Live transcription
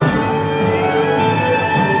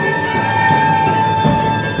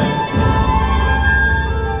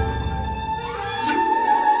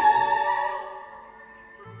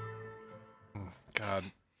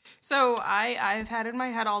I've had in my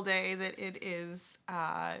head all day that it is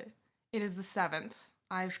the 7th.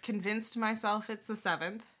 I've convinced myself it's the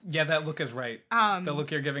 7th. Yeah, that look is right. The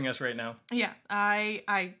look you're giving us right now. Yeah,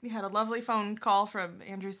 I had a lovely phone call from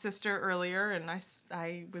Andrew's sister earlier, and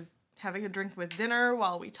I was having a drink with dinner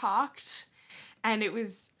while we talked, and it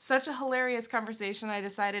was such a hilarious conversation. I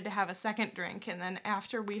decided to have a second drink, and then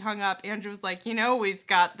after we hung up, Andrew was like, we've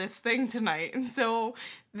got this thing tonight, and so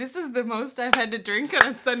this is the most I've had to drink on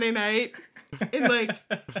a Sunday night in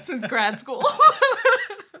since grad school.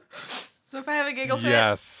 So if I have a giggle fit,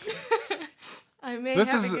 yes, I may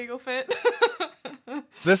have a giggle fit.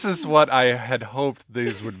 This is what I had hoped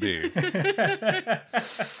these would be.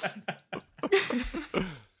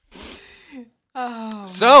 Oh,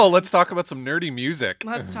 so let's talk about some nerdy music.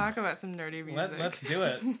 let's talk about some nerdy music. Let's do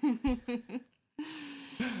it.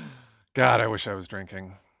 God, I wish I was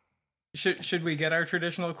drinking. Should we get our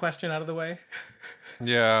traditional question out of the way?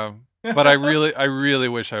 Yeah, but I really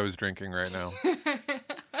wish I was drinking right now.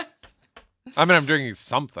 I mean, I'm drinking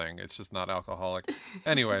something. It's just not alcoholic.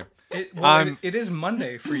 Anyway, it is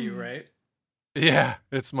Monday for you, right? Yeah,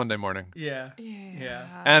 it's Monday morning. Yeah.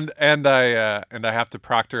 And I have to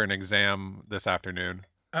proctor an exam this afternoon.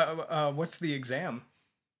 What's the exam?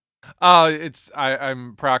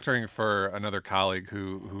 I'm proctoring for another colleague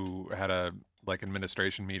who had a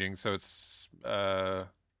administration meeting. So it's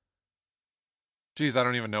geez, I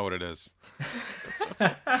don't even know what it is.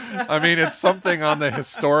 I mean, it's something on the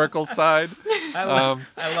historical side. I love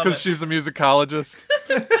it. Because she's a musicologist.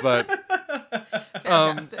 But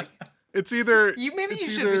Fantastic. it's either You should be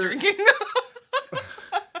either, drinking.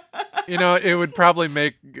 It would probably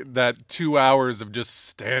make that 2 hours of just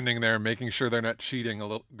standing there making sure they're not cheating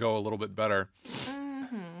go a little bit better.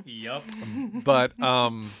 Mm-hmm. Yup. But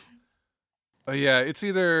yeah, it's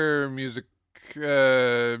either music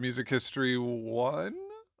history 1,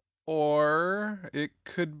 or it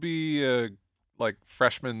could be a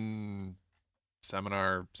freshman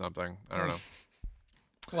seminar something. I don't know.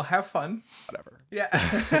 Well, have fun. Whatever. Yeah.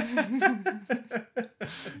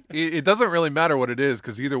 It doesn't really matter what it is,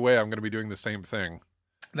 because either way I'm going to be doing the same thing.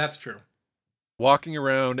 That's true. Walking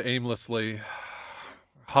around aimlessly,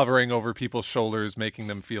 hovering over people's shoulders, making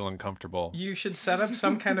them feel uncomfortable. You should set up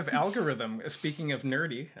some kind of algorithm, speaking of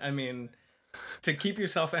nerdy. I mean, to keep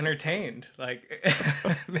yourself entertained.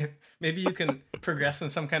 Maybe you can progress in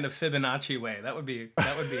some kind of Fibonacci way. That would be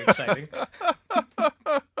exciting.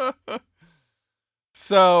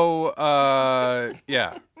 So,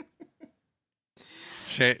 yeah.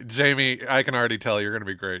 Jamie, I can already tell you're going to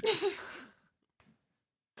be great.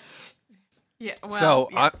 Yeah. Well, so,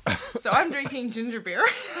 yeah. So I'm drinking ginger beer.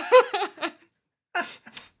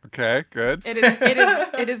 Okay, good.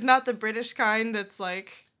 It is not the British kind that's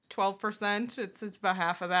 12%. It's about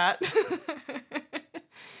half of that.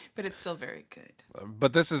 But it's still very good.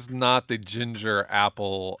 But this is not the ginger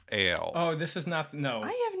apple ale. Oh, this is not. No.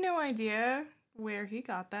 I have no idea where he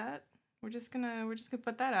got that. We're just gonna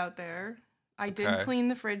put that out there. I did clean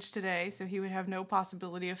the fridge today, so he would have no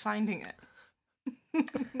possibility of finding it.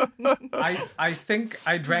 I think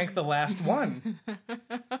I drank the last one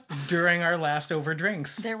during our last over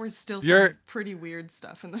drinks. There was still some pretty weird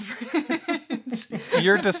stuff in the fridge.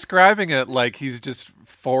 You're describing it like he's just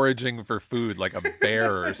foraging for food, like a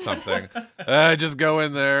bear or something. Just go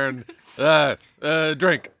in there and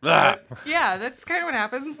drink. Yeah, that's kind of what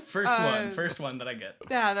happens. First one that I get.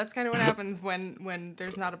 Yeah, that's kind of what happens when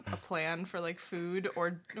there's not a plan for food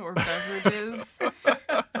or beverages.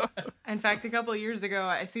 In fact, a couple of years ago,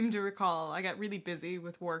 I seem to recall I got really busy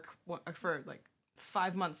with work for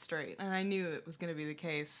 5 months straight, and I knew it was going to be the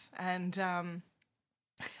case. And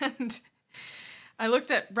I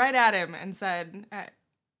looked right at him and said,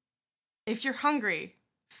 "If you're hungry,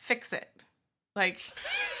 fix it." I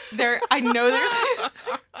know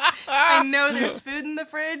there's food in the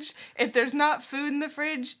fridge. If there's not food in the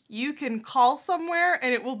fridge, you can call somewhere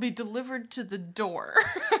and it will be delivered to the door.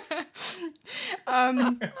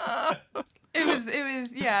 I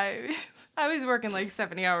was working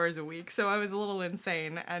 70 hours a week, so I was a little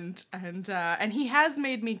insane, and he has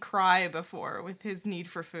made me cry before with his need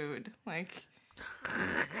for food.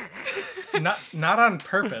 Not on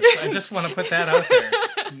purpose. I just want to put that out there.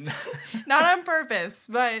 Not on purpose,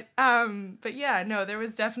 but yeah, no, there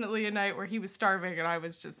was definitely a night where he was starving and I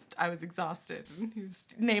was exhausted, and he was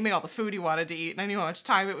naming all the food he wanted to eat, and I knew how much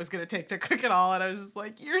time it was going to take to cook it all, and I was just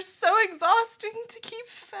like, you're so exhausting to keep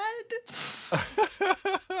fed.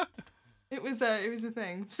 It was a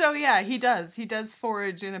thing. So yeah, he does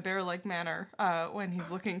forage in a bear-like manner when he's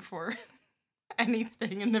looking for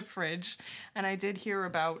anything in the fridge, and I did hear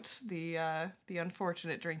about the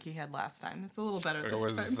unfortunate drink he had last time. It's a little better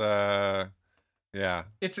this time. Yeah.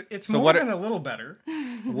 It's So more what- than a little better.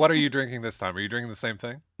 What are you drinking this time? Are you drinking the same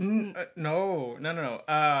thing? No.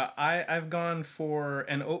 I've gone for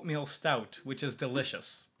an oatmeal stout, which is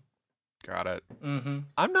delicious. Got it. Mm-hmm.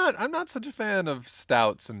 I'm not such a fan of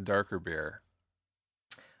stouts and darker beer.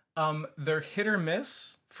 They're hit or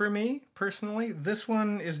miss for me personally. This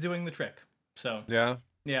one is doing the trick. So Yeah.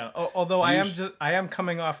 yeah. Although I am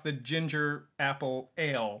coming off the ginger apple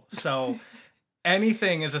ale, so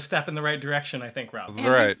anything is a step in the right direction. I think, Rob. That's And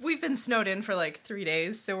right. we've been snowed in for like 3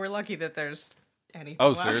 days, so we're lucky that there's anything Oh,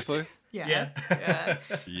 left. seriously? Yeah. Yeah. Yeah.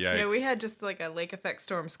 Yikes. Yeah, we had just like a lake effect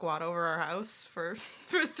storm squat over our house for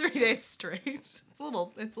 3 days straight. It's a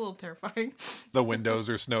little terrifying. The windows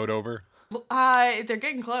are snowed over. They're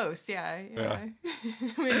getting close. Yeah.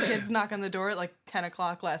 We had kids knock on the door at like 10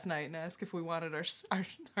 o'clock last night and ask if we wanted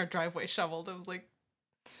our driveway shoveled. I was like,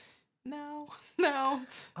 no.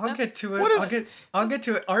 I'll get to it. What is- I'll get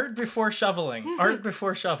to it. Art before shoveling. Art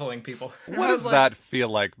before shoveling, people. What does that feel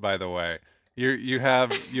like, by the way? You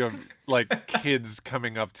have like kids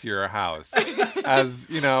coming up to your house as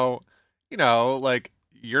you know, like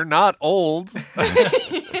you're not old.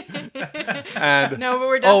 And No, but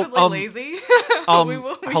we're definitely lazy. We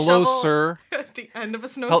hello, shovel sir. at the end of a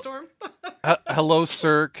snowstorm. Hello,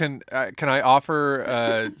 sir. Can I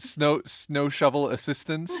offer snow shovel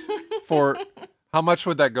assistance for how much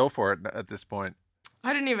would that go for at this point?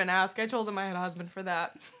 I didn't even ask. I told him I had a husband for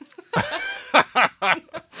that.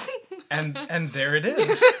 And there it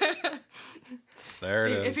is. There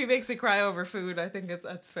it If he is. makes me cry over food, I think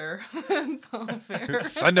that's fair. That's all fair.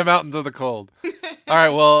 Send him out into the cold. All right.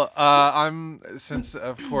 Well, since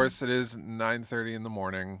of course it is 9:30 in the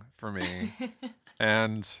morning for me,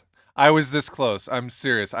 and I was this close. I'm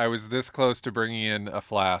serious. I was this close to bringing in a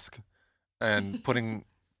flask and putting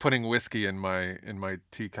whiskey in my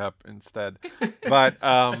teacup instead. But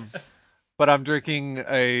I'm drinking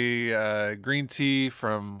a green tea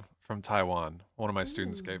from Taiwan. One of my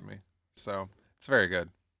students gave me. So it's very good.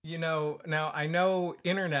 Now I know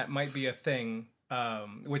internet might be a thing,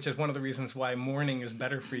 which is one of the reasons why morning is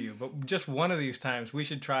better for you. But just one of these times, we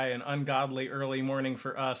should try an ungodly early morning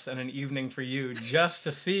for us and an evening for you, just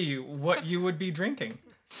to see what you would be drinking.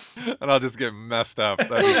 And I'll just get messed up.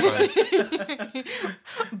 That'd be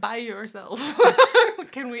fun. By yourself.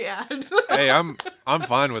 Can we add? Hey, I'm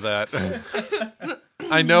fine with that.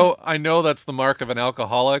 I know that's the mark of an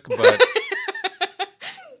alcoholic, but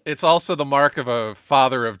it's also the mark of a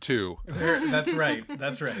father of two. That's right.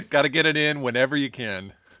 Got to get it in whenever you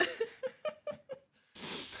can.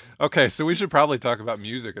 Okay, so we should probably talk about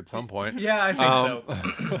music at some point. Yeah, I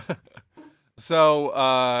think so.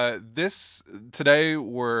 So today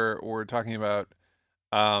we're talking about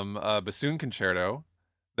a bassoon concerto.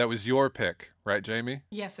 That was your pick, right, Jamie?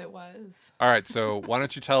 Yes, it was. All right, so why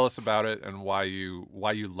don't you tell us about it and why you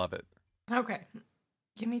love it? Okay.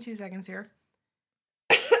 Give me 2 seconds here.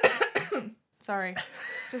 Sorry.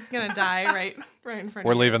 Just gonna die right in front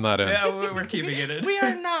We're of you. leaving that in. Yeah, we're keeping it in. We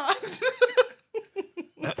are not.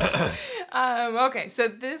 Okay, so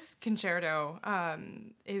this concerto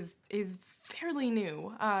is fairly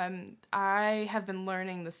new. I have been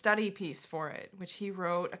learning the study piece for it, which he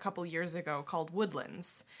wrote a couple years ago called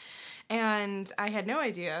Woodlands. And I had no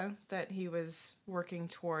idea that he was working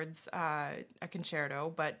towards a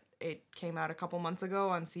concerto, but it came out a couple months ago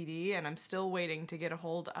on CD, and I'm still waiting to get a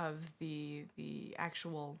hold of the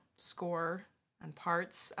actual score and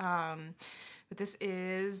parts. But this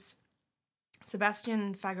is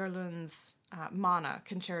Sebastian Fagerlund's Mana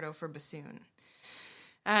Concerto for Bassoon.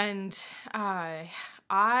 And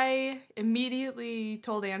I immediately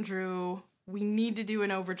told Andrew, we need to do an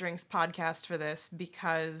Overdrinks podcast for this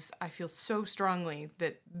because I feel so strongly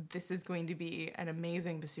that this is going to be an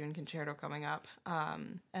amazing bassoon concerto coming up,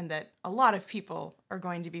 and that a lot of people are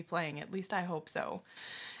going to be playing, at least I hope so.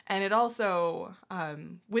 And it also,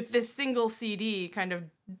 with this single CD, kind of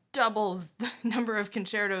doubles the number of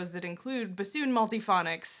concertos that include bassoon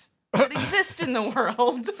multiphonics that exist in the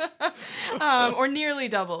world, or nearly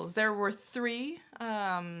doubles. There were 3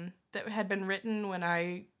 that had been written when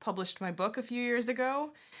I published my book a few years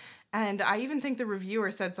ago, and I even think the reviewer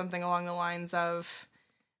said something along the lines of,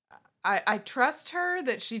 I trust her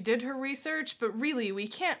that she did her research, but really we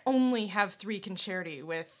can't only have 3 concerti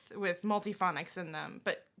with multiphonics in them,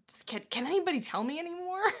 but can anybody tell me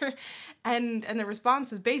anymore? And the response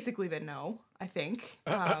has basically been no, I think.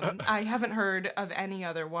 I haven't heard of any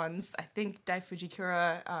other ones. I think Dai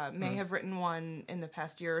Fujikura may have written one in the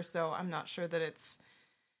past year or so. I'm not sure that it's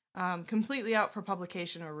completely out for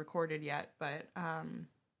publication or recorded yet, but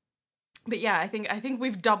yeah, I think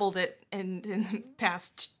we've doubled it in the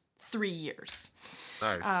past 3 years.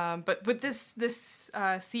 Nice. But with this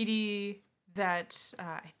CD that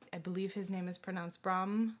I believe his name is pronounced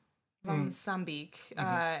Bram von Sambeek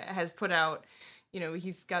has put out,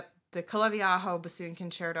 he's got the Claviajo Bassoon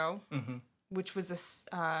Concerto, which was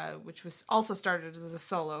which was also started as a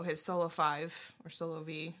solo, his Solo 5 or Solo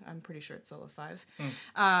V. I'm pretty sure it's Solo 5.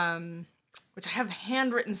 Which I have a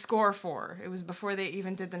handwritten score for. It was before they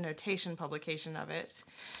even did the notation publication of it.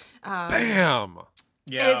 Bam.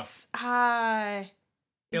 Yeah. It's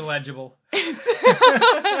illegible.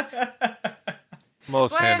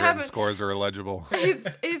 Most Well, I handwritten haven't- scores are illegible.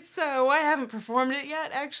 it's why I haven't performed it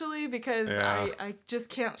yet, actually, because Yeah. I just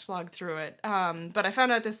can't slog through it. But I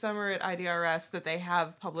found out this summer at IDRS that they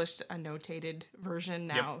have published a notated version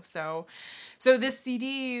now. Yep. So this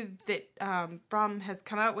CD that Bram has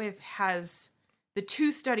come out with has the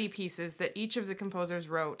 2 study pieces that each of the composers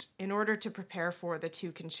wrote in order to prepare for the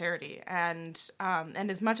 2 concerti. And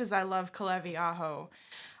as much as I love Claviajo,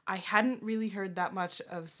 I hadn't really heard that much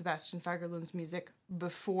of Sebastian Fagerlund's music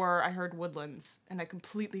before I heard Woodlands, and I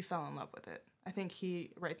completely fell in love with it. I think he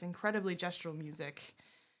writes incredibly gestural music.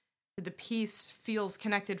 The piece feels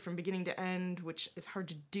connected from beginning to end, which is hard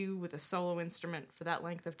to do with a solo instrument for that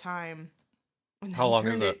length of time. And How he long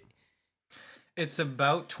is turned it? It's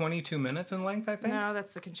about 22 minutes in length, I think. No,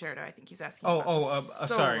 that's the concerto. I think he's asking.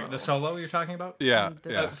 Sorry, the solo you're talking about? Yeah.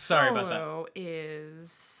 The Yeah. Sorry about that. solo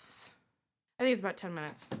is, I think it's about 10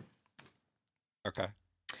 minutes. Okay.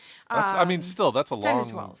 I mean, Um, still, that's a 10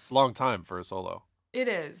 to 12. long time for a solo. It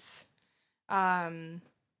is. And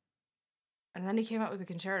then he came out with a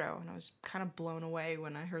concerto, and I was kind of blown away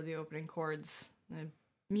when I heard the opening chords. The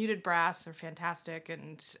muted brass are fantastic,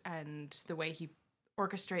 and the way he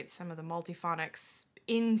orchestrates some of the multiphonics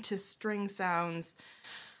into string sounds.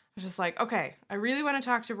 I was just like, okay, I really want to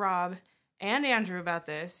talk to Rob and Andrew about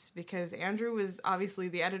this, because Andrew was obviously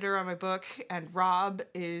the editor on my book, and Rob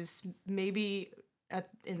is maybe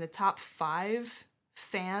in the top 5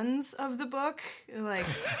 fans of the book, like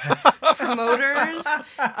promoters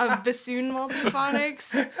of bassoon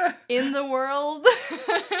multiphonics in the world.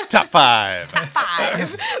 Top 5. Top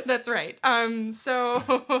 5. That's right.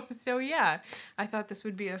 So yeah, I thought this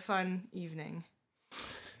would be a fun evening.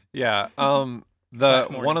 Yeah. Slash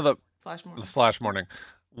morning. One of the / morning. /morning.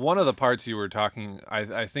 One of the parts you were talking,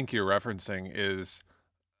 I think you're referencing, is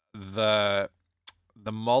the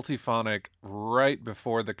multiphonic right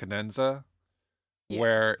before the cadenza, Yeah.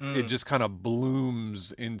 where it just kind of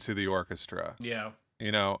blooms into the orchestra. Yeah.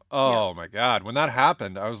 Oh my God. When that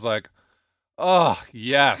happened, I was like, oh,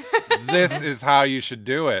 yes, this is how you should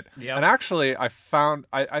do it. Yep. And actually, I found,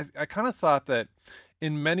 I kind of thought that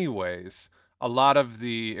in many ways, a lot of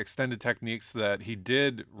the extended techniques that he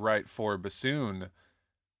did write for bassoon,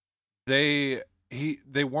 he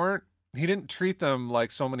didn't treat them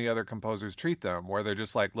like so many other composers treat them, where they're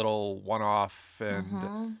just like little one-off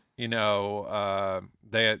and,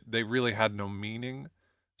 they really had no meaning.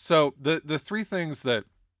 So the 3 things that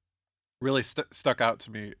really stuck out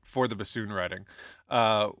to me for the bassoon writing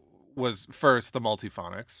was, first, the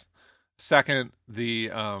multiphonics. Second,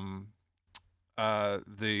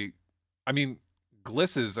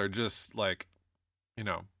 glisses are just like,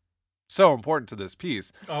 so important to this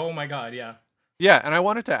piece. Oh my God, yeah. Yeah, and I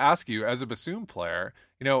wanted to ask you, as a bassoon player,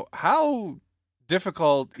 how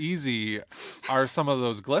difficult, easy are some of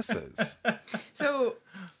those glisses? So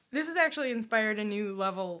this has actually inspired a new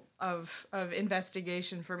level of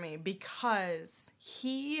investigation for me, because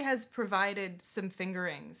he has provided some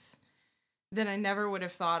fingerings that I never would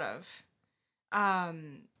have thought of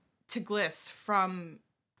to gliss from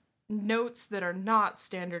notes that are not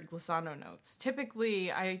standard glissando notes.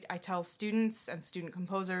 Typically, I tell students and student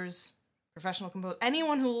composers, professional composers,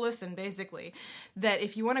 anyone who will listen, basically, that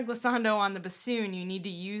if you want a glissando on the bassoon, you need to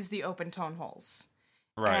use the open tone holes.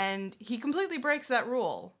 Right. And he completely breaks that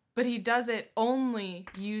rule, but he does it only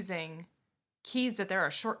using keys that there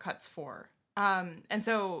are shortcuts for. And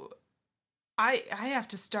so I have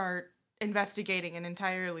to start investigating an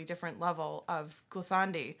entirely different level of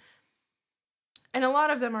glissandi. And a lot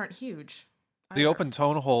of them aren't huge. The either. open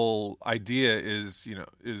tone hole idea is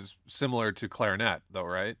similar to clarinet, though,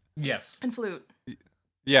 right? Yes. And flute.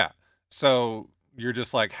 Yeah. So you're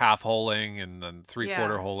just like half holing and then 3/4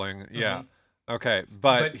 Yeah. holing. Yeah. Okay.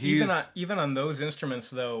 But he's even on those instruments,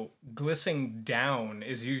 though, glissing down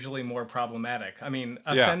is usually more problematic. I mean,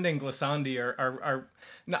 ascending glissandi are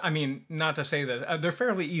not to say that they're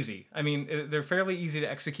fairly easy. I mean, they're fairly easy to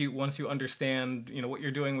execute once you understand, what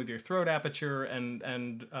you're doing with your throat aperture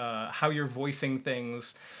and how you're voicing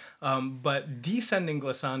things. But descending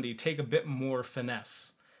glissandi take a bit more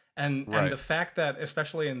finesse. And the fact that,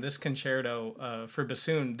 especially in this concerto for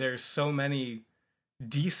bassoon, there's so many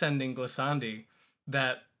descending glissandi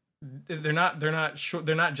that they're not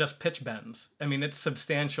just pitch bends. I mean, it's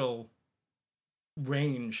substantial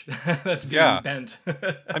range that's being bent.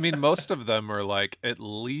 I mean, most of them are like at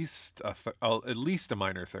least a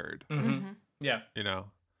minor third. Yeah. You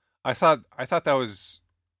know, I thought that was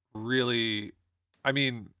really, I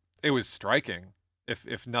mean, it was striking,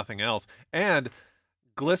 if nothing else. And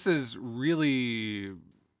Gliss is really,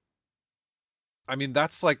 I mean,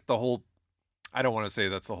 that's like the whole, I don't want to say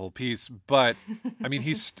that's the whole piece, but I mean,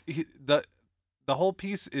 the whole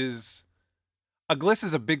piece is, a gliss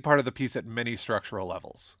is a big part of the piece at many structural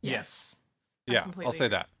levels. Yes. Yeah, I'll say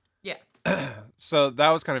that. Yeah. So that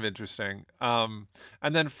was kind of interesting. And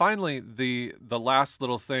then finally, the last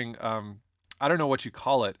little thing, I don't know what you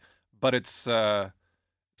call it, but it's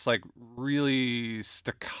like really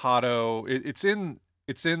staccato. It's in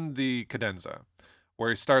the cadenza, where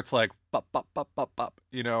he starts like bop bop bop bop bop,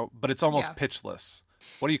 you know, but it's almost pitchless.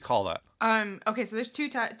 What do you call that? Okay, so there's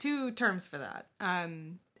two terms for that.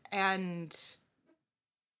 And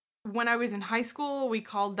when I was in high school, we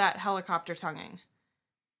called that helicopter tonguing.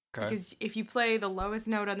 Okay. Because if you play the lowest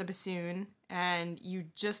note on the bassoon and you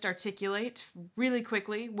just articulate really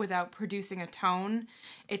quickly without producing a tone,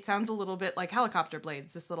 it sounds a little bit like helicopter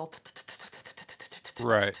blades, this little...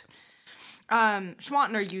 Right.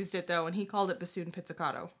 Schwantner used it, though, and he called it bassoon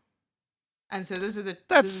pizzicato. And so those are the...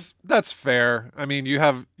 That's fair. I mean, you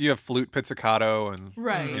have flute pizzicato and,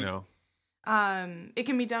 you know... It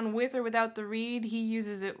can be done with or without the reed. He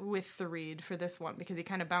uses it with the reed for this one because he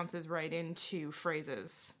kind of bounces right into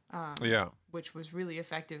phrases. Which was really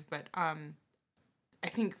effective. But I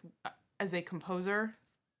think as a composer,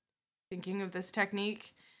 thinking of this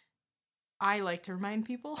technique, I like to remind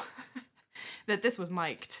people that this was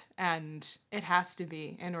mic'd, and it has to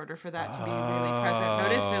be in order for that to be really present.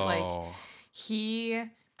 Notice that like he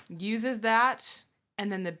uses that.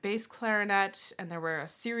 And then the bass clarinet, and there were a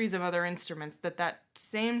series of other instruments that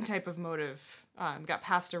same type of motive got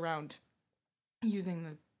passed around using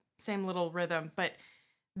the same little rhythm. But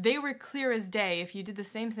they were clear as day. If you did the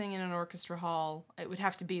same thing in an orchestra hall, it would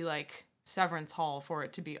have to be like Severance Hall for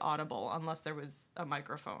it to be audible, unless there was a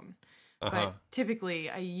microphone. But typically,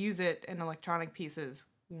 I use it in electronic pieces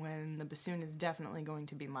when the bassoon is definitely going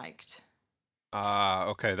to be mic'd.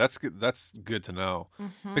 Okay, that's good. That's good to know.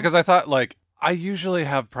 Because I thought like, I usually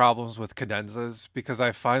have problems with cadenzas because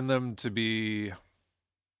I find them to be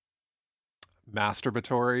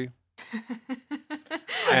masturbatory.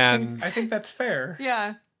 And I think that's fair.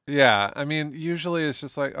 Yeah. Yeah, I mean, usually it's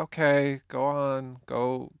just like, okay, go on,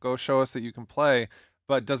 go show us that you can play,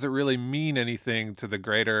 but does it really mean anything to the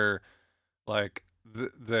greater, like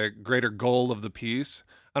the greater goal of the piece?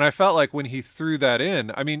 And I felt like when he threw that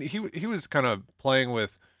in, I mean, he was kind of playing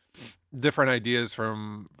with different ideas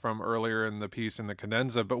from earlier in the piece in the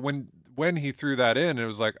cadenza, but when he threw that in, it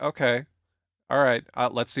was like, okay, all right,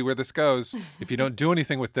 let's see where this goes. If you don't do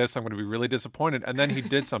anything with this, I'm going to be really disappointed. And then he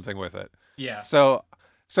did something with it. Yeah. So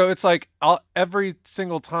it's like every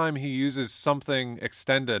single time he uses something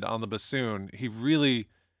extended on the bassoon,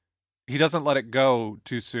 he doesn't let it go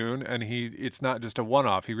too soon, and it's not just a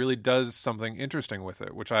one-off. He really does something interesting with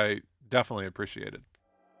it, which I definitely appreciated.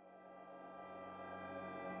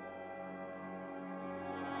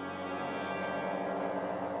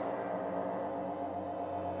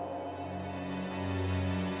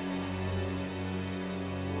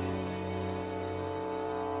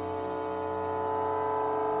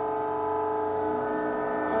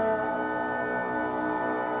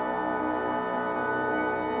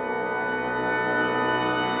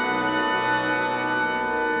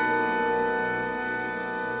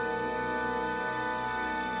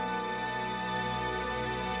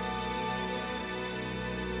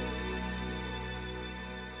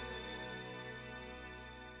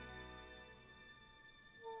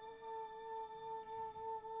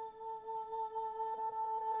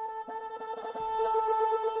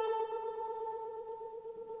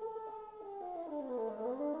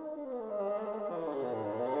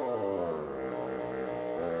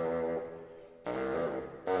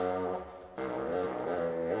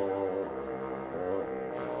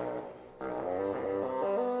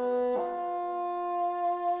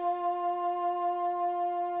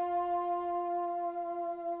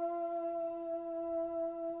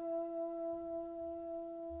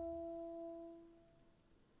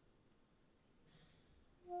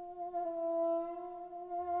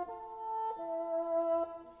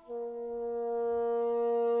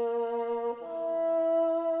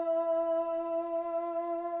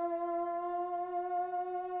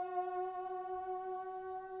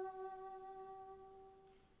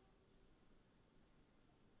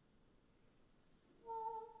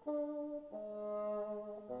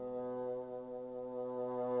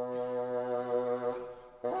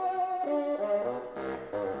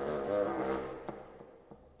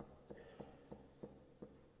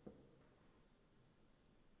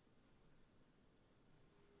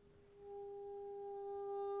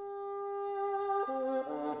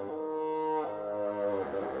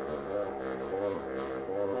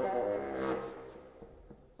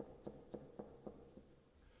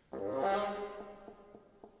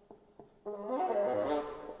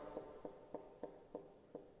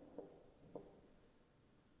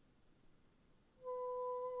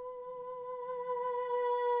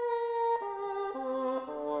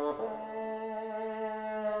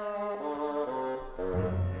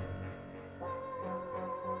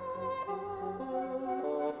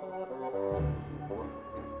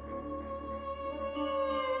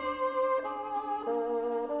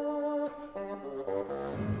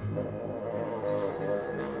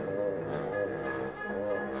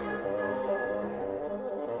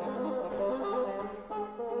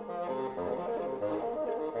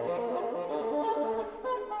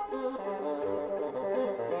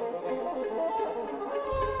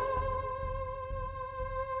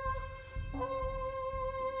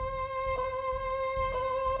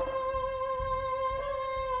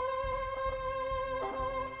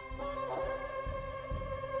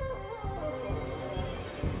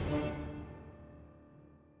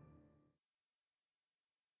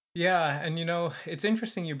 Yeah, and it's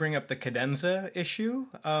interesting you bring up the cadenza issue.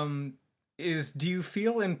 Do you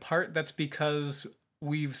feel in part that's because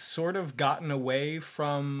we've sort of gotten away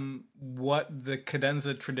from what the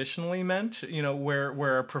cadenza traditionally meant,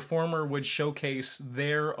 where a performer would showcase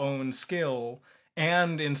their own skill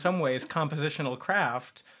and in some ways compositional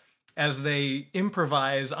craft as they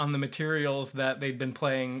improvise on the materials that they'd been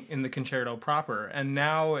playing in the concerto proper. And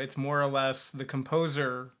now it's more or less the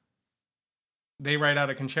composer, they write out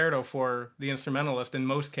a concerto for the instrumentalist in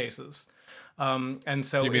most cases. And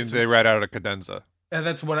so You mean they write out a cadenza?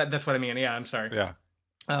 That's what I mean. Yeah, I'm sorry. Yeah.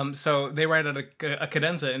 So they write out a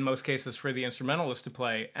cadenza in most cases for the instrumentalist to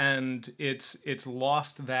play, and it's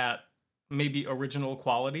lost that maybe original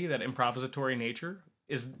quality, that improvisatory nature.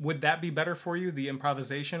 Would that be better for you, the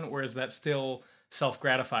improvisation, or is that still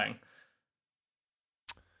self-gratifying?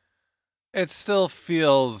 It still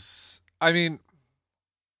feels. I mean,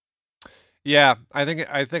 yeah. I think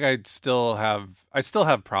I still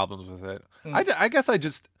have problems with it. I guess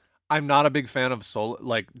I'm not a big fan of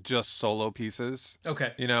just solo pieces.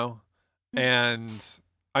 Okay. And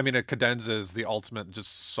I mean, a cadenza is the ultimate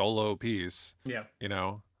just solo piece. Yeah.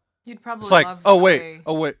 You'd probably It's like, love oh the wait,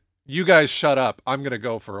 way- you guys shut up. I'm gonna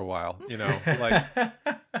go for a while. Like,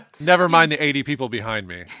 never mind the 80 people behind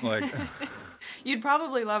me. Like, You'd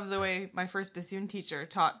probably love the way my first bassoon teacher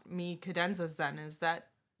taught me cadenzas then, is that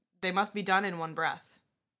they must be done in one breath.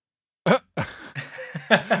 yeah,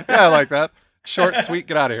 I like that. Short, sweet,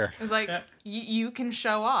 get out of here. It was like, you can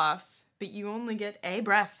show off, but you only get a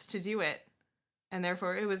breath to do it. And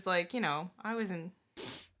therefore, it was like, I was in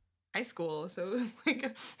high school, so it was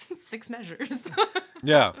like 6 measures.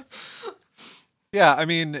 Yeah. Yeah, I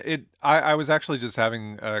mean, I was actually just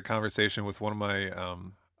having a conversation with one of my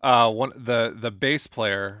the bass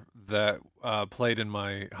player that played in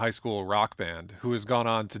my high school rock band, who has gone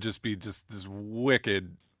on to just be just this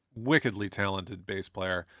wickedly talented bass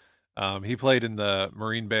player. He played in the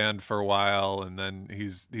Marine band for a while, and then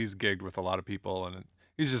he's gigged with a lot of people, and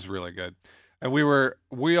he's just really good. And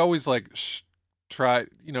we always like try,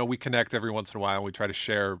 we connect every once in a while, and we try to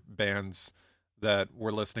share bands that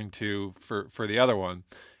we're listening to for the other one.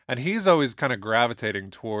 And he's always kind of gravitating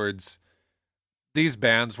towards these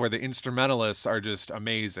bands where the instrumentalists are just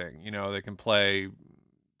amazing. They can play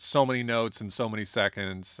so many notes in so many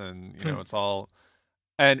seconds, and it's all.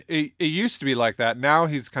 And it used to be like that. Now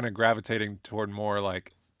he's kind of gravitating toward more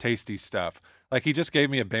like tasty stuff. Like, he just gave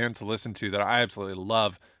me a band to listen to that I absolutely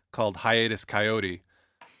love called Hiatus Coyote.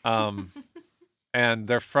 And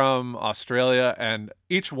they're from Australia, and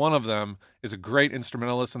each one of them is a great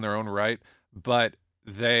instrumentalist in their own right, but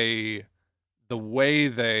the way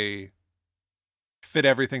they fit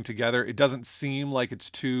everything together, it doesn't seem like it's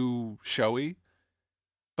too showy.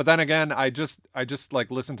 But then again, I just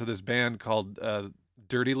like listen to this band called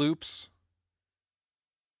Dirty Loops.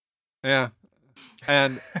 Yeah.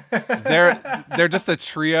 And they're just a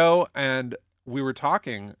trio, and we were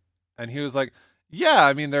talking, and he was like, yeah,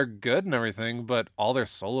 I mean, they're good and everything, but all their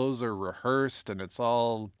solos are rehearsed, and it's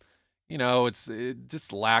all, it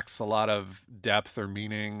just lacks a lot of depth or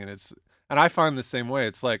meaning, and I find the same way.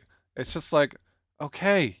 It's just like,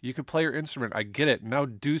 okay, you could play your instrument, I get it. Now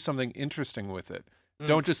do something interesting with it.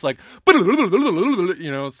 Don't just like,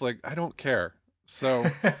 it's like, I don't care. So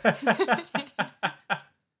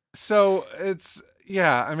it's,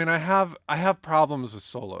 yeah, I mean, I have problems with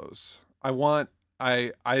solos. I like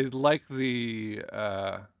the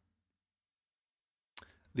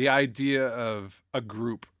idea of a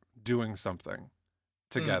group doing something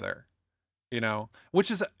together,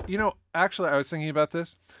 which is, actually, I was thinking about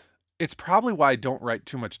this. It's probably why I don't write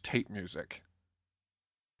too much tape music,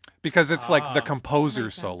 because it's like the composer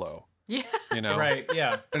solo. Yeah. Right.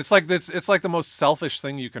 Yeah. And it's like the most selfish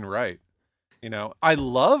thing you can write. I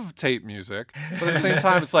love tape music, but at the same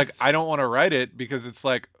time, it's like, I don't want to write it, because it's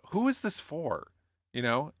like, who is this for?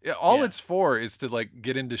 All it's for is to like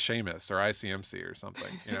get into Seamus or ICMC or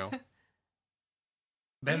something,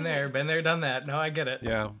 Been there, done that. No, I get it.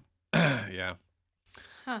 Yeah. Yeah.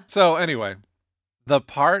 Huh. So anyway, one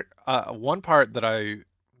part that I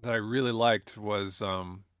really liked was,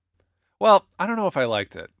 well, I don't know if I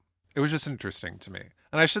liked it. It was just interesting to me.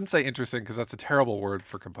 And I shouldn't say interesting, because that's a terrible word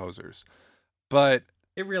for composers, but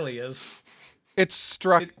it really is. It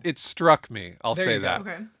struck me. I'll say that.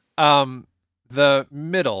 Okay. The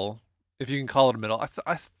middle, if you can call it a middle,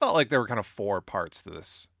 I felt like there were kind of 4 parts to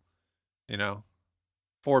this,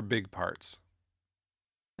 4 big parts.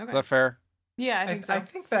 Okay. Is that fair? Yeah, I think so. I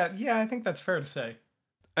think that's fair to say.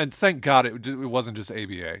 And thank God it wasn't just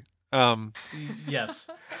ABA. Yes.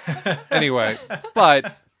 Anyway,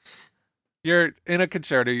 but you're in a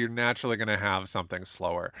concerto, you're naturally going to have something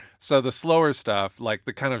slower. So the slower stuff, like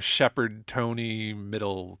the kind of shepherd tony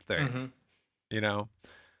middle thing, you know,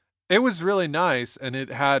 it was really nice, and it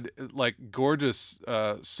had like gorgeous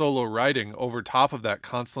solo writing over top of that,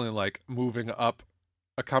 constantly like moving up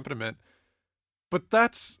accompaniment. But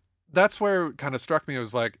that's where it kind of struck me. It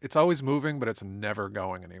was like it's always moving, but it's never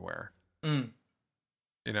going anywhere. You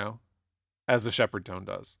know, as the shepherd tone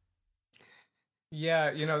does.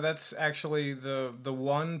 Yeah, that's actually the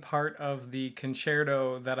one part of the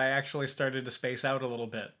concerto that I actually started to space out a little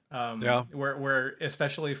bit. Yeah. Where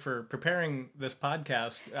especially for preparing this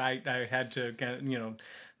podcast, I had to get,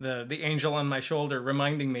 the angel on my shoulder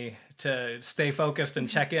reminding me to stay focused and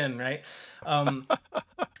check in, right?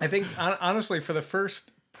 I think honestly for the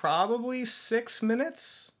first probably 6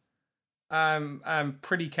 minutes, I'm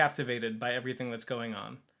pretty captivated by everything that's going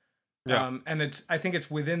on. Yeah. And I think it's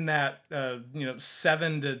within that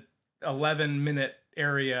 7 to 11 minute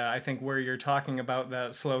area, I think, where you're talking about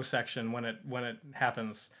that slow section when it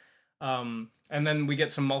happens. And then we get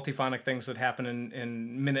some multiphonic things that happen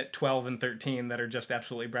in minute 12 and 13 that are just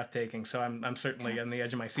absolutely breathtaking. So I'm certainly on the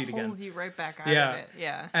edge of my seat again. Pulls you right back out of it.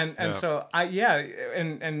 Yeah. And so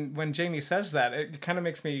and when Jamie says that, it kind of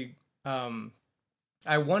makes me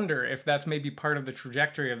I wonder if that's maybe part of the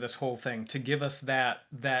trajectory of this whole thing, to give us that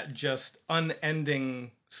just unending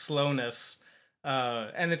slowness.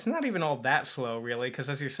 And it's not even all that slow, really, because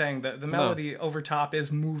as you're saying, the melody over top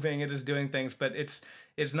is moving, it is doing things, but it's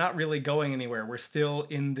not really going anywhere. We're still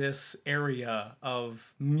in this area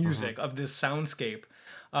of music, of this soundscape.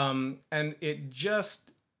 And it just,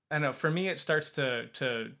 I don't know, for me, it starts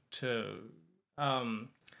to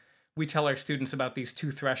we tell our students about these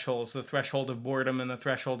two thresholds, the threshold of boredom and the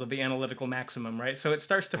threshold of the analytical maximum, right? So it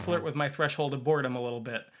starts to flirt with my threshold of boredom a little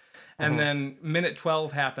bit. And then minute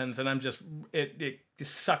 12 happens, and I'm just, it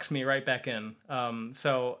just sucks me right back in.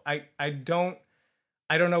 So I don't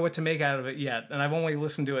know what to make out of it yet. And I've only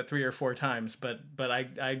listened to it 3 or 4 times, but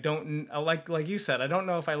I don't, like you said, I don't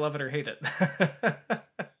know if I love it or hate it.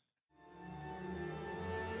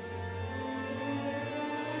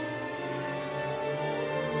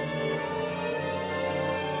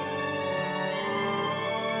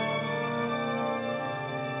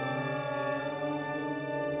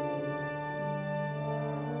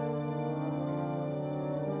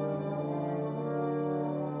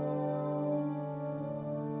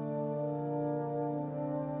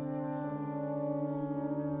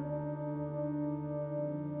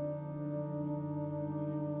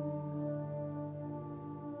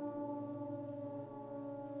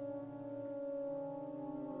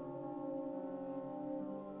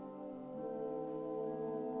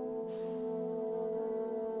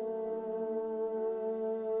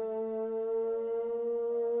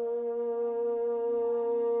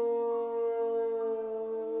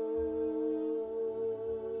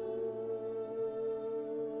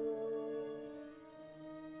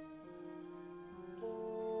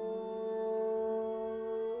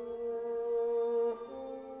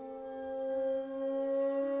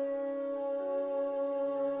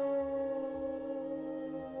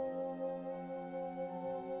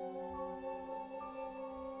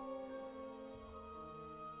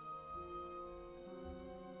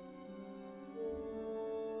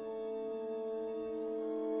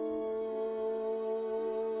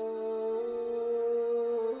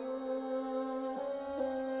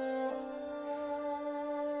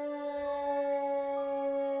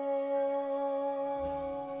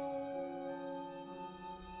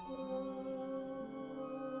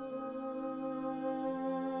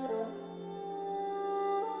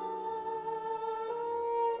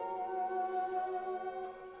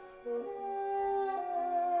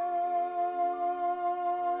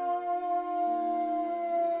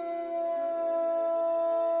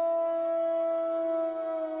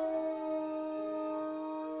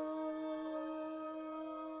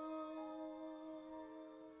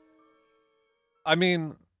 I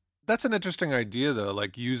mean, that's an interesting idea, though,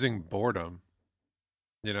 like using boredom,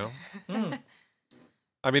 you know?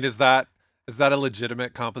 I mean, is that a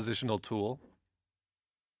legitimate compositional tool?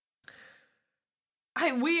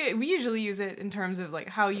 We usually use it in terms of like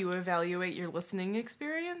how you evaluate your listening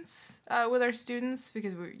experience with our students,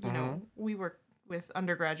 because we work with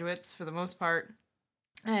undergraduates for the most part,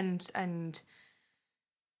 and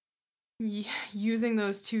using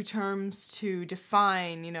those two terms to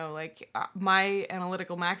define, my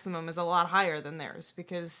analytical maximum is a lot higher than theirs,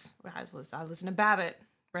 because I listen to Babbitt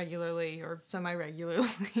regularly or semi-regularly,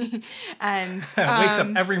 and wakes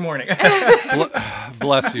up every morning.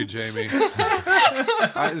 Bless you, Jamie.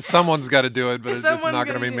 Someone's got to do it, but it's not going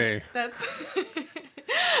to be me. That's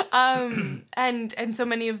And so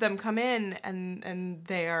many of them come in and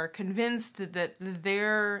they are convinced that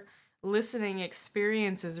their listening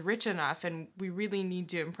experience is rich enough, and we really need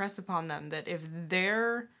to impress upon them that if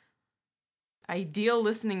their ideal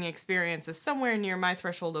listening experience is somewhere near my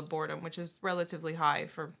threshold of boredom, which is relatively high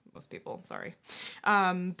for most people, sorry,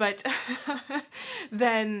 but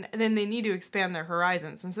then they need to expand their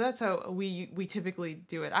horizons, and so that's how we typically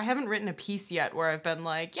do it. I haven't written a piece yet where I've been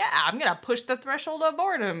like, yeah, I'm gonna push the threshold of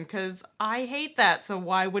boredom because I hate that, so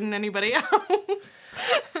why wouldn't anybody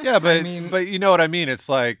else? Yeah, but you know what I mean. It's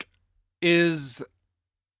like, is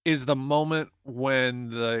the moment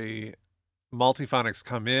when the multiphonics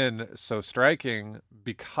come in so striking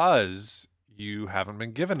because you haven't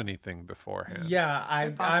been given anything beforehand? Yeah,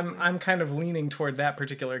 I'm kind of leaning toward that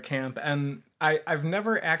particular camp, and I've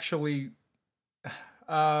never actually.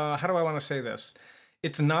 How do I want to say this?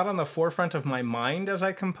 It's not on the forefront of my mind as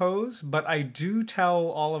I compose, but I do tell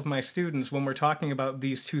all of my students when we're talking about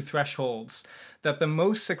these two thresholds that the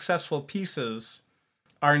most successful pieces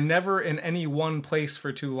are never in any one place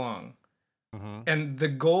for too long. Mm-hmm. And the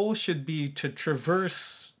goal should be to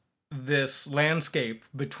traverse this landscape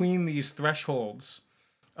between these thresholds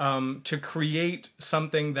to create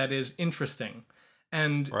something that is interesting.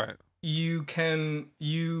 And right.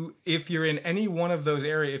 If you're in any one of those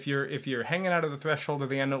areas, if you're hanging out of the threshold of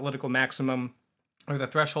the analytical maximum or the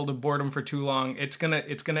threshold of boredom for too long, it's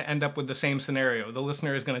gonna end up with the same scenario. The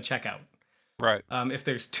listener is gonna check out. Right. If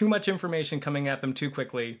there's too much information coming at them too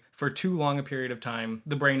quickly for too long a period of time,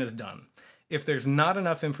 the brain is done. If there's not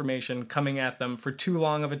enough information coming at them for too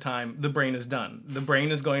long of a time, the brain is done. The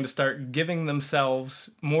brain is going to start giving themselves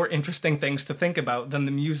more interesting things to think about than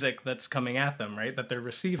the music that's coming at them, right, that they're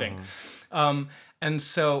receiving. Mm-hmm. And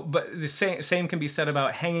so, but the same can be said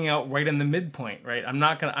about hanging out right in the midpoint, right?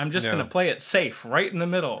 I'm just gonna play it safe, right in the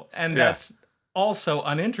middle, and that's also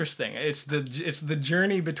uninteresting. It's the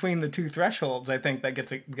journey between the two thresholds, I think, that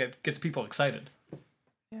gets people excited.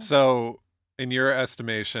 Yeah. So, in your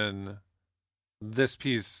estimation, this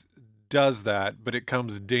piece does that, but it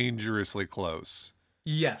comes dangerously close.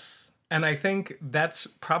 Yes. And I think that's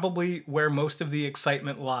probably where most of the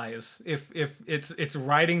excitement lies. If it's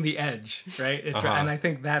riding the edge, right? And I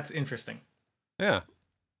think that's interesting. Yeah.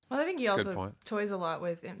 Well, I think he also toys a lot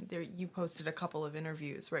with. You posted a couple of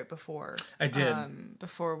interviews right before. I did.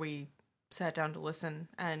 Before we sat down to listen,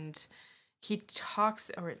 and he talks,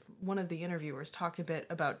 or one of the interviewers talked a bit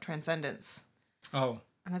about transcendence. Oh.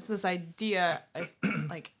 And that's this idea,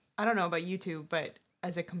 like, I don't know about you two, but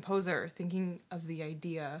as a composer, thinking of the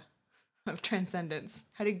idea of transcendence,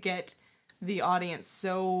 how to get the audience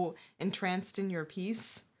so entranced in your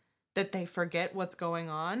piece that they forget what's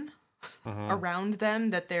going on around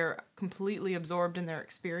them, that they're completely absorbed in their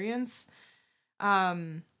experience,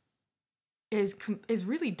 is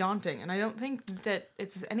really daunting. And I don't think that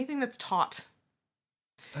it's anything that's taught.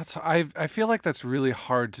 I feel like that's really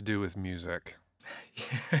hard to do with music.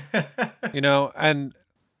 You know, and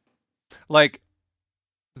like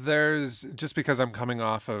there's, just because I'm coming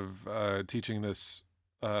off of teaching this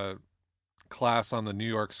class on the New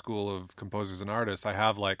York School of Composers and Artists, I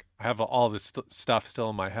have all this stuff still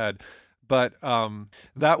in my head, but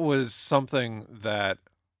that was something that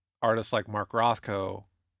artists like Mark Rothko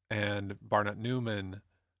and Barnett Newman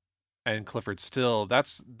and Clifford Still,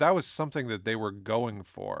 that was something that they were going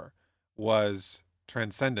for, was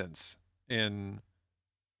transcendence in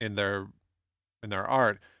their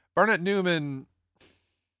art. Barnett Newman,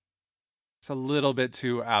 it's a little bit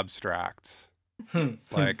too abstract.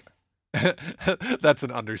 Like that's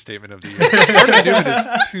an understatement of the year. Barnett Newman is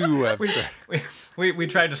too abstract. We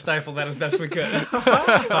tried to stifle that as best we could.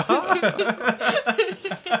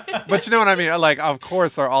 But you know what I mean? Like, of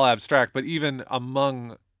course they're all abstract, but even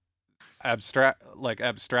among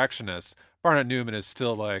abstractionists, Barnett Newman is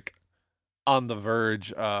still like on the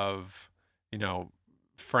verge of, you know,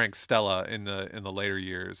 Frank Stella in the later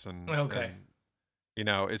years, and you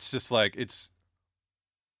know, it's just like it's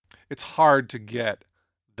hard to get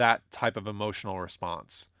that type of emotional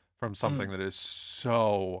response from something that is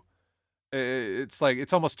so, it's like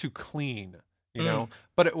it's almost too clean, you know.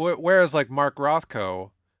 But whereas like Mark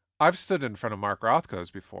Rothko, I've stood in front of Mark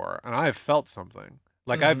Rothko's before and I've felt something,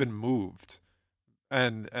 like I've been moved,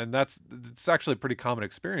 and it's actually a pretty common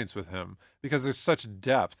experience with him because there's such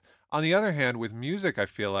depth. On the other hand, with music, I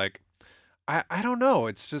feel like, I don't know,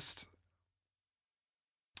 it's just,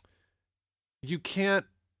 you can't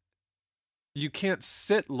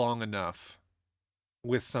sit long enough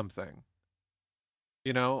with something.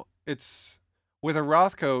 You know, it's, with a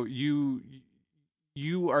Rothko,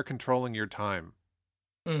 you are controlling your time.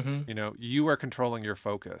 You know, you are controlling your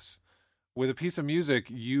focus. with a piece of music,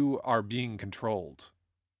 you are being controlled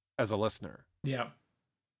as a listener. Yeah.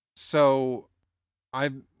 So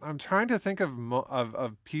I'm trying to think of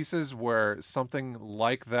of pieces where something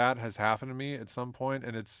like that has happened to me at some point,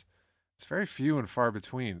 and it's very few and far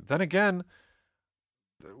between. Then again,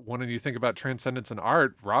 when you think about transcendence in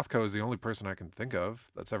art, Rothko is the only person I can think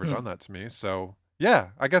of that's ever done that to me. So yeah,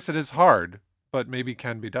 I guess it is hard, but maybe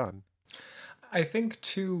can be done. I think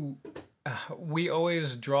too, we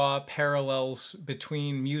always draw parallels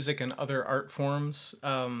between music and other art forms,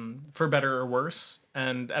 for better or worse,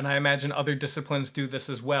 and I imagine other disciplines do this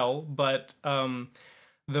as well. But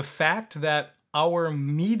the fact that our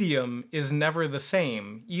medium is never the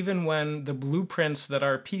same, even when the blueprints that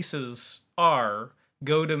our pieces are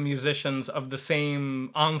go to musicians of the same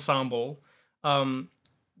ensemble,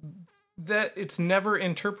 that it's never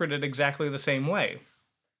interpreted exactly the same way.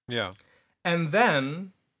 Yeah. And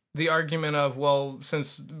then the argument of, well,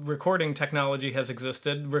 since recording technology has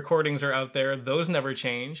existed, recordings are out there, those never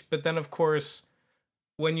change. But then, of course,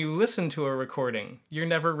 when you listen to a recording, you're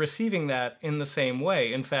never receiving that in the same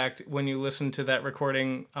way. In fact, when you listen to that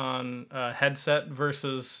recording on a headset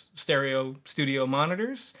versus stereo studio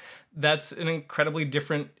monitors, that's an incredibly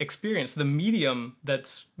different experience. The medium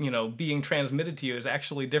that's, being transmitted to you is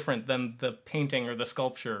actually different than the painting or the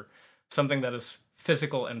sculpture, something that is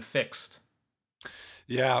physical and fixed.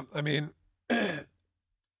 Yeah, I mean, ugh,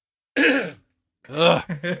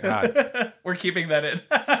 God. We're keeping that in.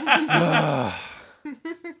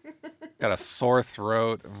 Got a sore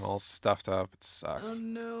throat. I'm all stuffed up. It sucks. Oh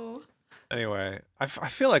no. Anyway, I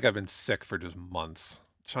feel like I've been sick for just months.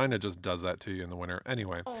 China just does that to you in the winter.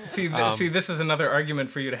 Anyway. Oh. See, this is another argument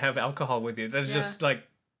for you to have alcohol with you. That's just like,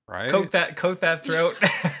 right? Coat that throat.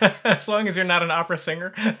 As long as you're not an opera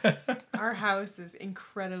singer. Our house is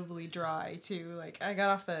incredibly dry too. Like, I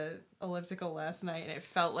got off the elliptical last night and it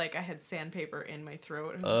felt like I had sandpaper in my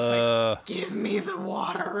throat. I was just like, give me the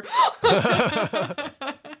water.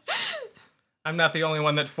 I'm not the only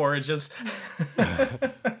one that forages.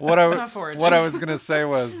 What I was gonna say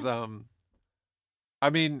was, I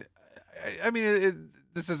mean,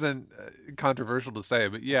 this isn't controversial to say,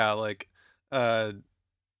 but yeah, like,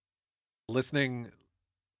 listening,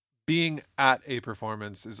 being at a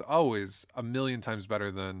performance is always a million times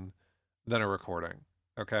better than a recording.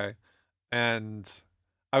 Okay, and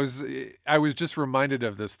I was just reminded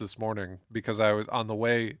of this morning because I was on the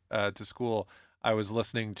way to school. I was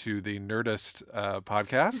listening to the Nerdist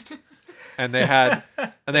podcast, and they had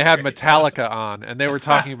Metallica on, and they were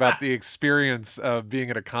talking about the experience of being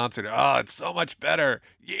at a concert. Oh, it's so much better,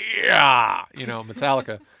 yeah,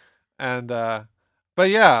 Metallica, and but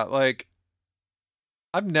yeah, like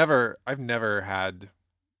I've never had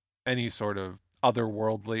any sort of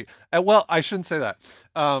otherworldly. Well, I shouldn't say that.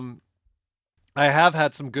 I have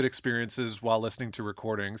had some good experiences while listening to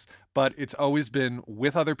recordings, but it's always been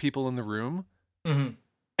with other people in the room. Mm-hmm.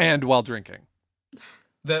 And while drinking.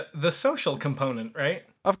 The social component, right?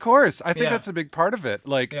 Of course. I think that's a big part of it.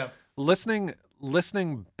 Like, listening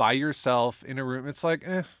by yourself in a room, it's like,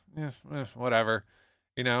 whatever,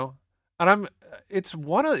 And it's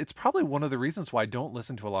probably one of the reasons why I don't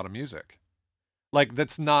listen to a lot of music. Like,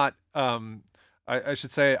 that's not, I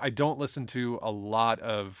should say, I don't listen to a lot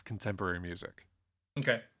of contemporary music.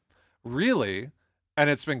 Okay. Really? And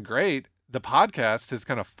it's been great. The podcast has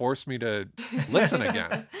kind of forced me to listen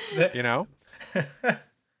again,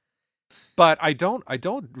 But I don't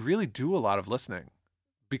really do a lot of listening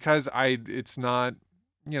because it's not,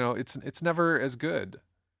 it's never as good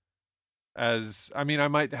as, I mean, I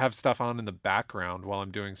might have stuff on in the background while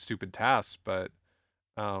I'm doing stupid tasks, but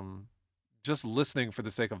just listening for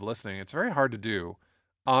the sake of listening, it's very hard to do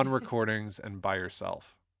on recordings and by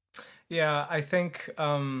yourself. Yeah, I think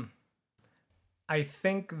the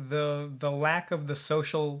lack of the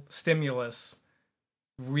social stimulus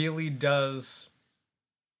really does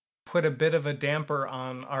put a bit of a damper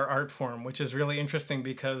on our art form, which is really interesting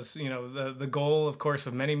because, the goal, of course,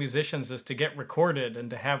 of many musicians is to get recorded and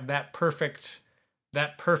to have that perfect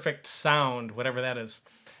sound, whatever that is.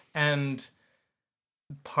 And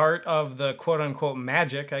part of the quote unquote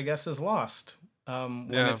magic, I guess, is lost when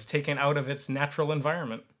it's taken out of its natural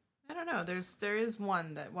environment. I don't know. There is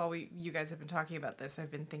one that while you guys have been talking about this,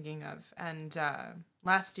 I've been thinking of. And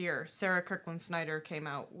last year, Sarah Kirkland Snyder came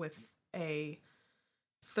out with a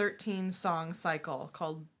 13-song cycle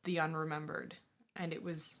called The Unremembered, and it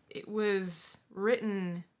was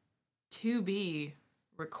written to be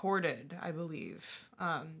recorded, I believe.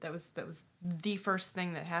 That was the first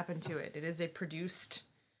thing that happened to it. It is a produced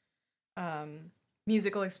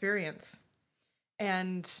musical experience,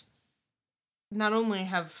 and not only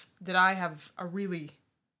did I have a really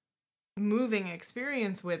moving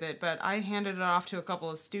experience with it, but I handed it off to a couple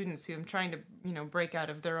of students who I'm trying to, break out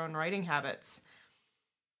of their own writing habits.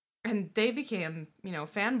 And they became,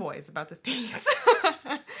 fanboys about this piece.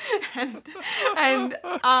 and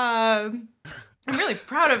I'm really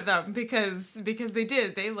proud of them because they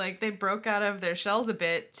did. They broke out of their shells a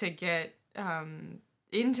bit to get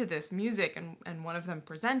into this music, and one of them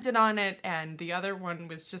presented on it, and the other one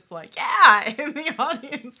was just like, yeah, in the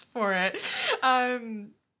audience for it.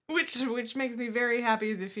 Which makes me very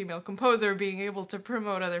happy as a female composer, being able to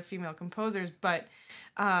promote other female composers. But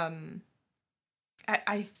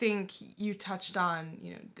I think you touched on,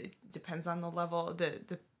 it depends on the level,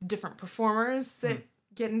 the different performers that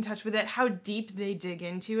get in touch with it, how deep they dig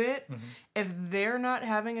into it. Mm-hmm. If they're not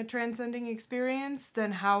having a transcending experience,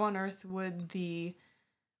 then how on earth would the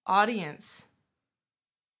audience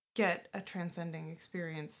get a transcending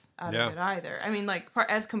experience out of it either? I mean,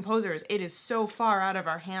 as composers, it is so far out of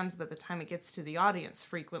our hands by the time it gets to the audience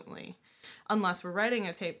frequently, unless we're writing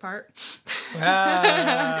a tape part, which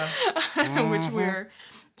we're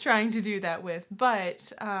trying to do that with.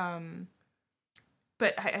 But I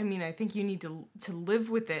mean, I think you need to live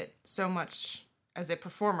with it so much as a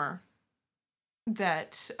performer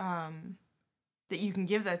that that you can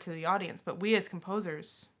give that to the audience. But we as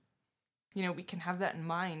composers, we can have that in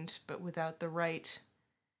mind, but without the right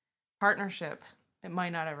partnership, it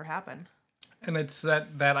might not ever happen. And it's that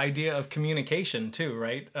idea of communication too,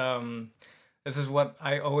 right? This is what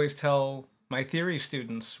I always tell my theory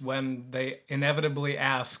students when they inevitably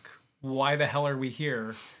ask, why the hell are we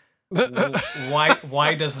here?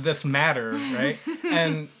 Why does this matter, right?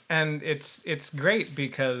 And it's great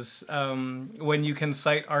because when you can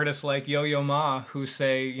cite artists like Yo-Yo Ma who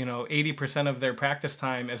say 80% of their practice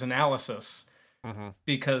time is analysis,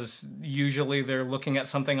 because usually they're looking at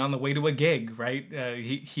something on the way to a gig, right?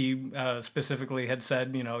 He specifically had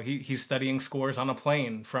said he's studying scores on a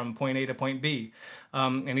plane from point A to point B,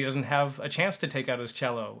 and he doesn't have a chance to take out his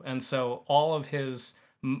cello, and so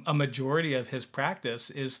a majority of his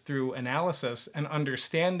practice is through analysis and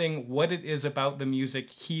understanding what it is about the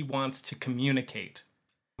music he wants to communicate.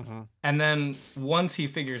 Mm-hmm. And then once he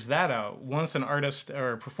figures that out, once an artist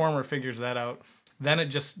or a performer figures that out, then it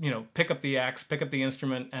just, pick up the axe, pick up the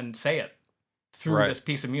instrument, and say it through this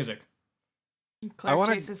piece of music. Claire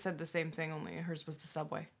Chase has said the same thing, only hers was the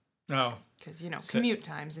subway. Oh. Because, commute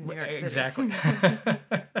times in New York City. Exactly.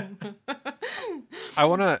 I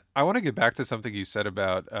want to get back to something you said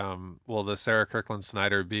about the Sarah Kirkland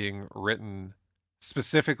Snyder being written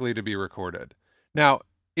specifically to be recorded. Now,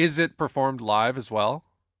 is it performed live as well?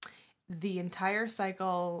 The entire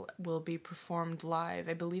cycle will be performed live,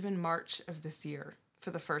 I believe, in March of this year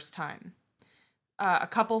for the first time. A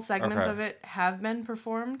couple segments of it have been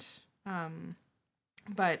performed,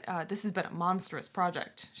 but this has been a monstrous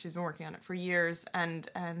project. She's been working on it for years, and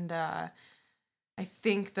I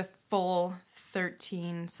think the full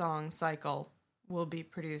 13-song cycle will be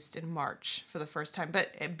produced in March for the first time.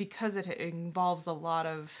 But because it involves a lot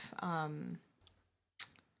of...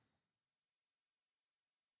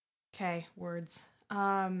 words.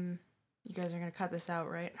 You guys are going to cut this out,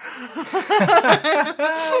 right?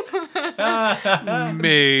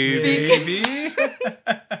 Maybe.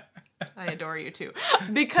 I adore you too.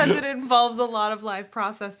 Because it involves a lot of live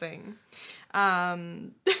processing.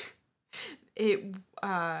 It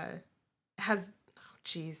has... Oh,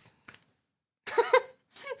 jeez.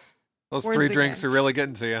 Those words 3 drinks again. Are really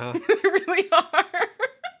getting to you, huh? They really are.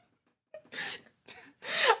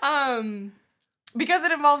 Because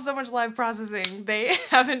it involves so much live processing, they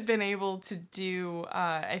haven't been able to do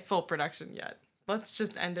a full production yet. Let's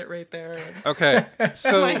just end it right there. Okay,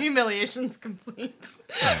 so my humiliation's complete.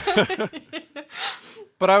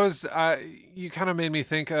 But you kind of made me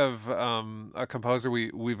think of a composer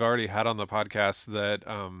we've already had on the podcast, that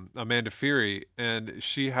Amanda Feary, and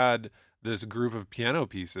she had this group of piano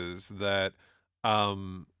pieces that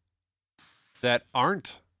aren't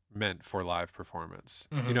meant for live performance.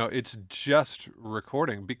 Mm-hmm. It's just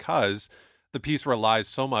recording, because the piece relies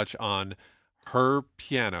so much on her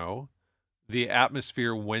piano, the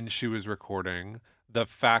atmosphere when she was recording, the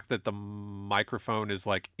fact that the microphone is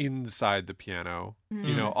inside the piano,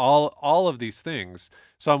 mm-hmm. All of these things.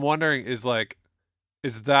 So I'm wondering, is that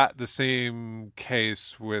the same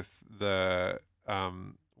case with the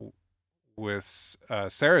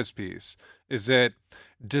Sarah's piece? Does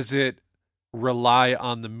it rely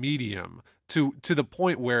on the medium to the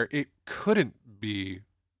point where it couldn't be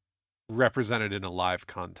represented in a live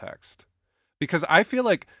context? Because I feel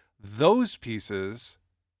like those pieces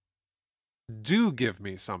do give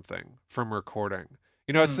me something from recording.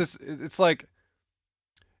 It's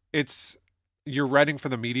you're writing for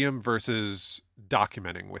the medium versus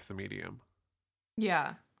documenting with the medium.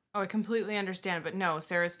 Yeah. Oh, I completely understand, but no,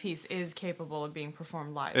 Sarah's piece is capable of being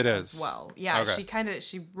performed live It as is. well. Yeah, Okay.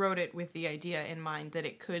 she wrote it with the idea in mind that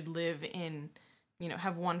it could live in,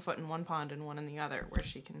 have one foot in one pond and one in the other, where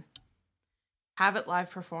she can have it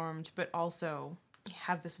live performed, but also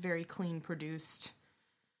have this very clean produced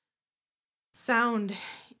sound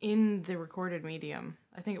in the recorded medium.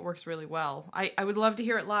 I think it works really well. I would love to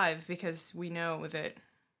hear it live because we know that,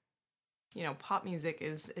 pop music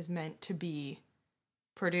is meant to be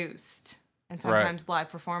produced. And sometimes live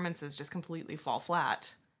performances just completely fall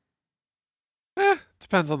flat.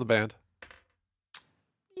 Depends on the band.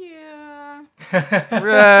 Yeah.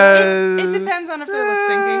 It depends on if they're lip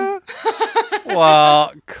syncing.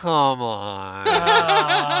 Well, come on.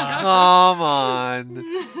 Come on.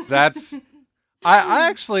 That's... I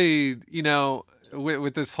actually,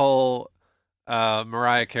 with this whole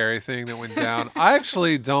Mariah Carey thing that went down, I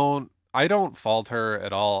don't fault her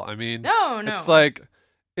at all. I mean, no. It's like,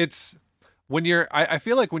 when I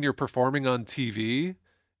feel like when you're performing on TV,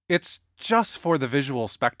 it's just for the visual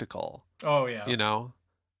spectacle. Oh, yeah.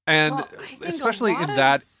 And I think especially in of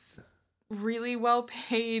that really well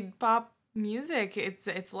paid pop music,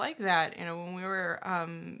 it's like that. When we were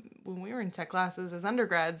in tech classes as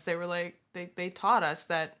undergrads, they were like, they taught us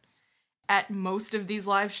that at most of these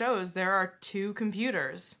live shows there are two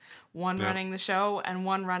computers, one running the show and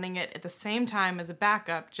one running it at the same time as a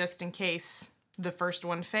backup, just in case the first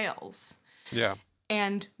one fails. Yeah.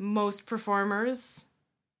 And most performers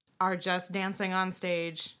are just dancing on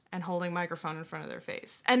stage and holding microphone in front of their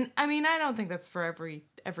face. And I mean, I don't think that's for every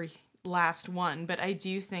last one, but I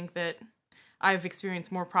do think that I've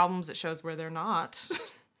experienced more problems at shows where they're not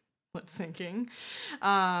lip syncing.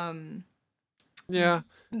 Yeah.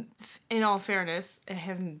 In all fairness, I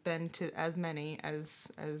haven't been to as many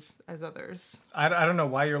as others. I don't know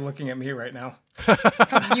why you're looking at me right now.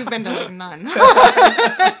 Because you've been to like none.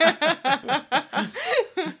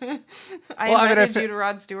 I invited you to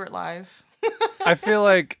Rod Stewart live. I feel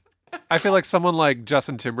like someone like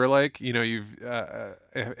Justin Timberlake,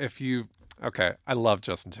 okay, I love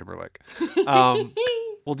Justin Timberlake.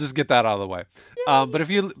 We'll just get that out of the way. But if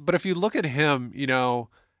you look at him,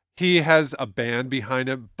 he has a band behind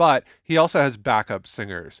him, but he also has backup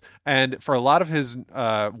singers. And for a lot of his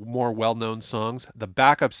more well-known songs, the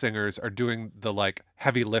backup singers are doing the like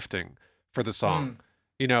heavy lifting for the song.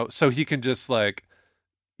 So he can just like,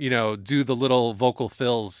 do the little vocal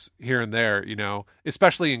fills here and there,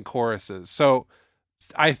 especially in choruses. So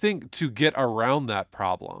I think to get around that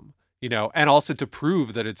problem, and also to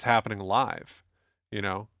prove that it's happening live,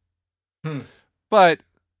 But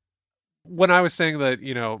when I was saying that,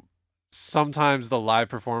 sometimes the live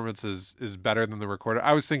performance is better than the recorded,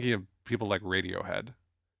 I was thinking of people like Radiohead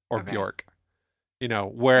or Bjork,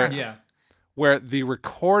 where the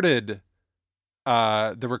recorded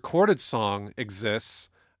song exists,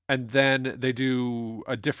 and then they do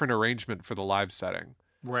a different arrangement for the live setting.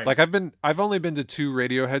 Right. Like I've only been to 2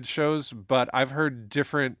 Radiohead shows, but I've heard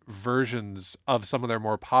different versions of some of their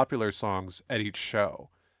more popular songs at each show.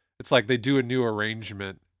 It's like they do a new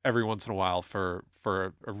arrangement every once in a while for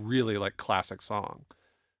a really like classic song.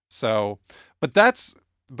 So, but that's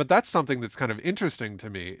something that's kind of interesting to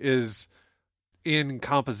me is in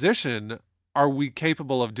composition, are we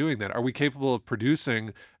capable of doing that? Are we capable of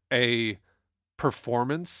producing a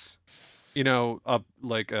performance,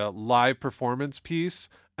 like a live performance piece,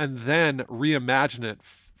 and then reimagine it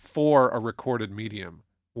for a recorded medium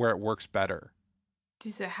where it works better?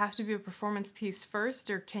 Does it have to be a performance piece first,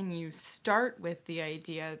 or can you start with the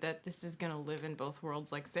idea that this is going to live in both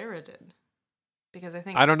worlds like Sarah did? Because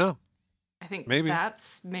I don't know. I think maybe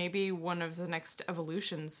that's maybe one of the next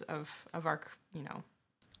evolutions of our,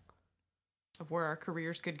 of where our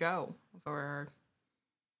careers could go, of our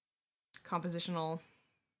compositional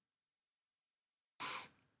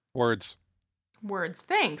words.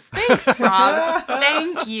 Thanks, Rob.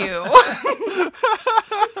 Thank you.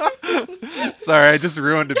 Sorry, I just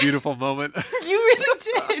ruined a beautiful moment. You really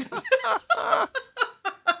did.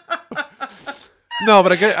 No,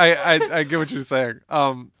 but I get what you're saying.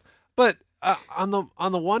 But on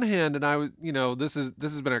the one hand, and I was, this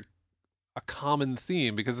has been a common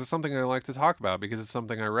theme because it's something I like to talk about because it's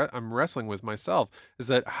something I'm wrestling with myself. Is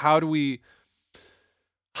that how do we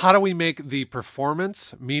make the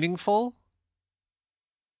performance meaningful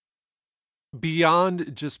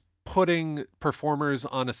beyond just putting performers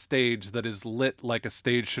on a stage that is lit like a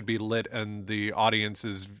stage should be lit and the audience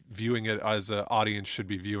is viewing it as an audience should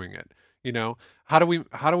be viewing it? You know, how do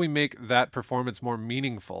we make that performance more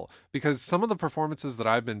meaningful? Because some of the performances that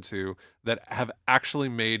I've been to that have actually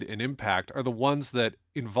made an impact are the ones that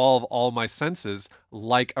involve all my senses,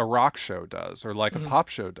 like a rock show does or like a pop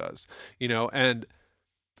show does, you know. And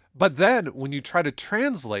but then when you try to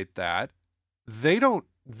translate that, they don't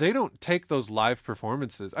take those live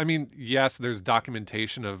performances. I mean, yes, there's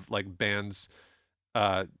documentation of like bands,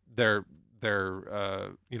 their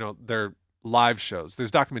their live shows. There's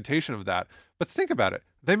documentation of that. But think about it.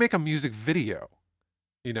 They make a music video,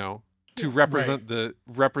 you know, to represent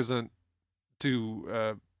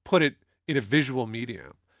put it in a visual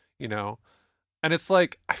medium, you know. And it's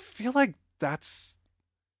like, I feel like that's,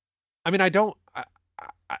 I mean, I don't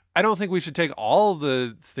think we should take all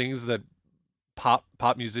the things that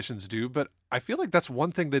pop musicians do, but I feel like that's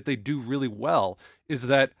one thing that they do really well, is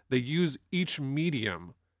that they use each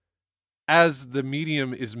medium as the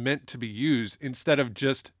medium is meant to be used, instead of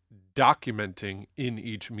just documenting in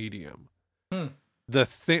each medium. The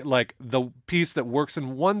thing, like the piece that works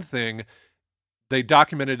in one thing, they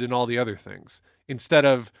documented in all the other things, instead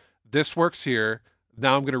of this works here,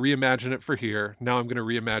 now I'm going to reimagine it for here, now I'm going to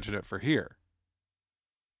reimagine it for here.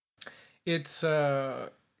 It's I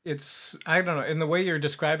don't know, in the way you're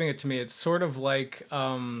describing it to me, it's sort of like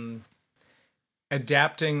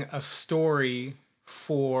adapting a story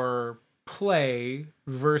for play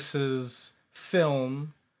versus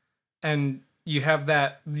film, and you have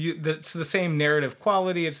that's the same narrative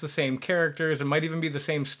quality, it's the same characters, it might even be the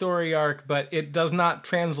same story arc, but it does not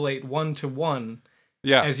translate one to one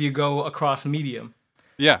as you go across medium.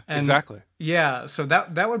 Yeah, and exactly. Yeah, so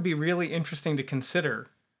that would be really interesting to consider,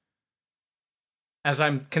 as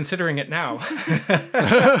I'm considering it now.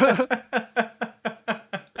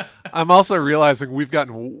 I'm also realizing we've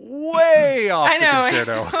gotten way off the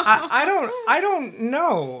concerto. I don't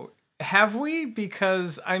know. Have we?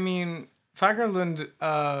 Because, I mean, Fagerlund,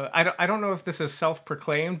 I don't know if this is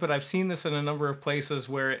self-proclaimed, but I've seen this in a number of places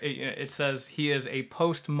where it says he is a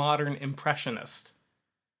postmodern impressionist.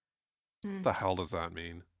 What the hell does that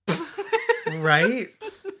mean? Right?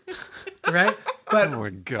 Right? But, oh my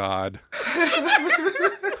God.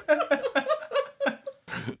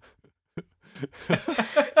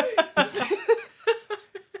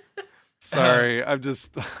 Sorry, I'm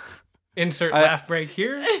just... Insert laugh break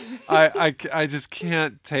here. I just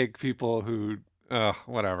can't take people who...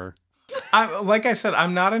 whatever. Like I said,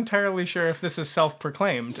 I'm not entirely sure if this is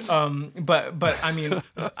self-proclaimed. But I mean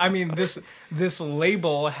this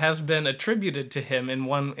label has been attributed to him in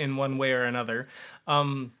one way or another.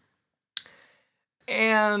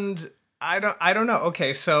 And I don't know.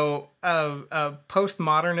 Okay, so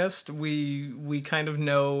postmodernist, we kind of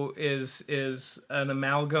know is an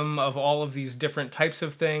amalgam of all of these different types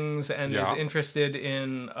of things, and is interested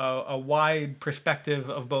in a wide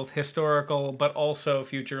perspective of both historical but also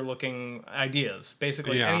future-looking ideas.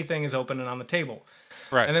 Basically, anything is open and on the table.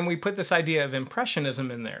 Right. And then we put this idea of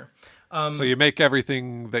impressionism in there. So you make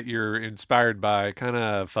everything that you're inspired by kind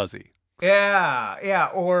of fuzzy. Yeah.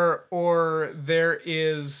 Or there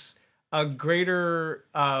is a greater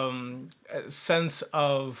sense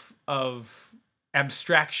of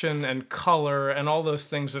abstraction and color and all those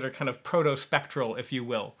things that are kind of proto-spectral, if you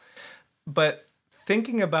will. But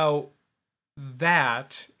thinking about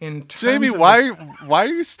that in terms Jamie, why are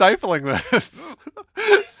you stifling this?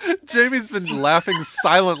 Jamie's been laughing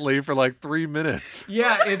silently for like 3 minutes.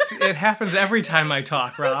 Yeah, it happens every time I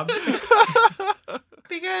talk, Rob.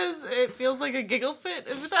 Because it feels like a giggle fit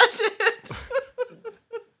is about to hit.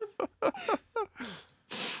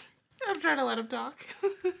 I'm trying to let him talk.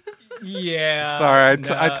 Yeah. Sorry,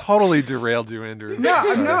 I totally derailed you, Andrew. No.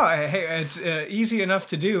 Hey, it's easy enough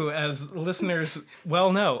to do, as listeners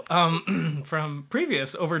well know, from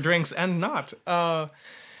previous Over Drinks and Not. I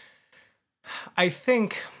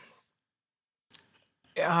think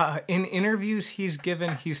in interviews he's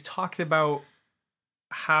given, he's talked about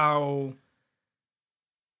how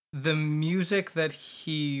the music that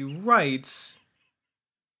he writes...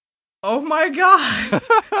 Oh my God!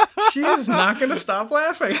 She is not going to stop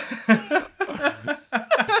laughing.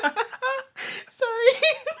 Sorry.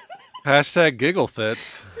 Hashtag giggle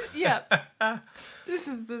fits. Yeah. This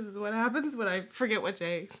is what happens when I forget what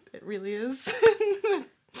day it really is.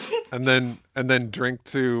 and then drink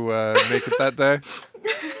to make it that day.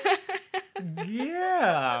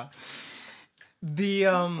 Yeah.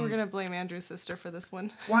 We're gonna blame Andrew's sister for this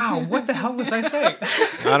one. Wow, what the hell was I saying?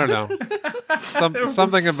 I don't know.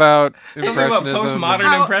 Something about impressionism.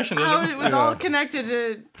 Postmodern impressionism. How it was all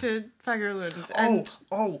connected to Fagerlund.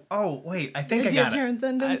 Oh, wait. I think I got it.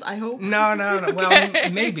 Transcendence, I hope. No. Well,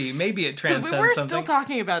 maybe it transcends we were something. still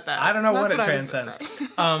talking about that. I don't know what it transcends.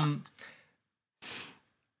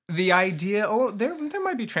 The idea, there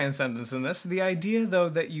might be transcendence in this. The idea, though,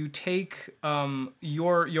 that you take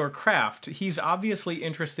your craft. He's obviously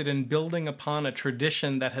interested in building upon a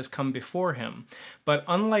tradition that has come before him. But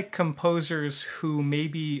unlike composers who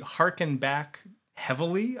maybe harken back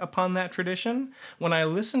heavily upon that tradition, when I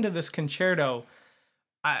listen to this concerto,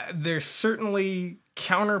 there's certainly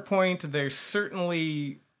counterpoint, there's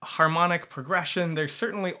certainly harmonic progression, there's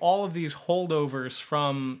certainly all of these holdovers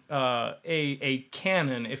from a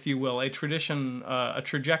canon, if you will, a tradition, a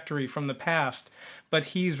trajectory from the past, but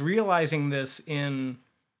he's realizing this in,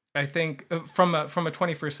 I think, from a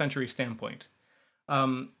 21st century standpoint.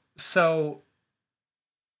 So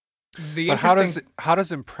the but how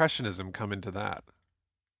does Impressionism come into that?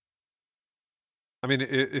 I mean,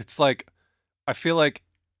 it's like, I feel like,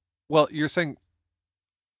 well, you're saying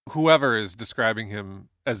whoever is describing him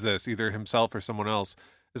as this, either himself or someone else,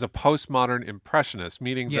 is a postmodern impressionist,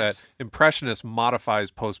 meaning that impressionist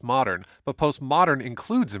modifies postmodern, but postmodern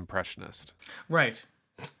includes impressionist. Right.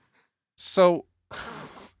 So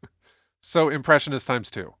impressionist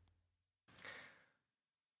times 2.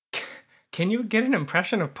 Can you get an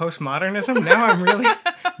impression of postmodernism? Now I'm really...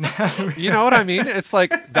 You know what I mean? It's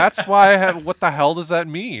like, that's why what the hell does that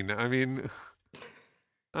mean? I mean,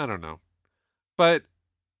 I don't know. But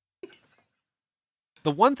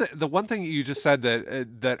the one thing you just said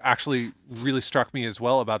that actually really struck me as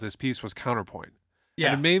well about this piece was counterpoint.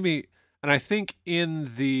 Yeah. And it made me, and I think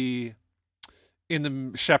in the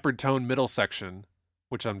Shepard tone middle section,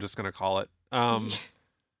 which I'm just going to call it,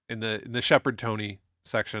 in the Shepard Tony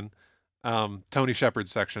section, Tony Shepard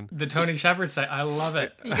section. The Tony Shepard section. I love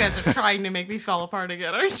it. You guys are trying to make me fall apart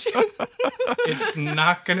again, aren't you? It's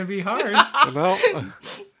not going to be hard. Well,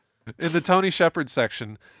 in the Tony Shepard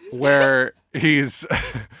section, where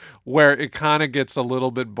where it kind of gets a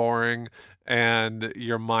little bit boring and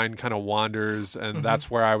your mind kind of wanders, and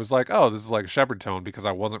that's where I was like, oh, this is like a Shepard tone, because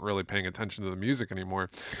I wasn't really paying attention to the music anymore.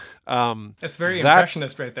 That's very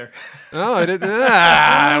impressionist right there. Oh, we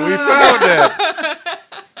found it.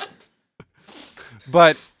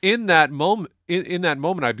 But in that moment,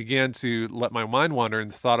 I began to let my mind wander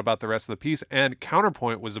and thought about the rest of the piece. And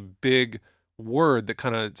counterpoint was a big word that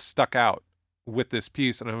kind of stuck out with this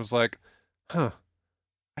piece. And I was like, I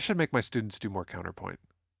should make my students do more counterpoint.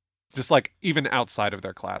 Just like even outside of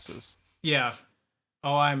their classes. Yeah.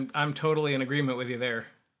 Oh, I'm totally in agreement with you there.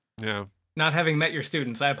 Yeah. Not having met your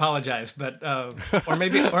students, I apologize, but or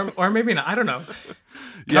maybe not. I don't know.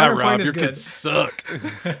 Yeah, Rob, your kids suck.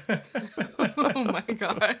 Oh my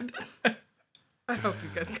god! I hope you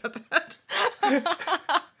guys got that.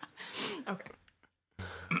 Okay.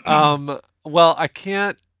 Well, I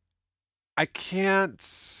can't.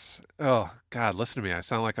 Oh God, listen to me. I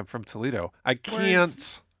sound like I'm from Toledo. I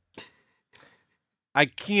can't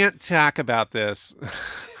talk about this.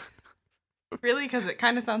 Really? Because it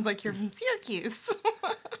kind of sounds like you're from Syracuse.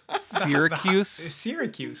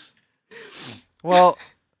 Syracuse? Well,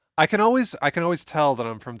 I can always tell that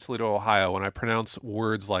I'm from Toledo, Ohio, when I pronounce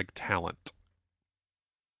words like talent.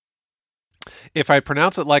 If I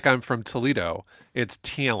pronounce it like I'm from Toledo, it's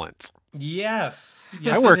talent. Yes.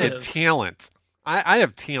 I work at talent. I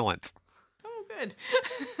have talent. Oh, good.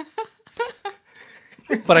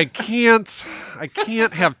 But I can't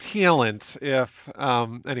have talent if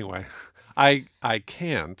anyway. I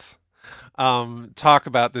can't talk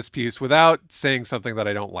about this piece without saying something that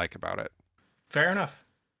I don't like about it. Fair enough.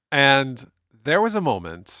 And there was a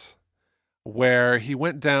moment where he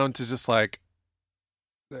went down to just like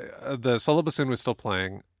the solo bassoon was still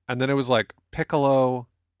playing, and then it was like piccolo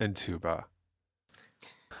and tuba.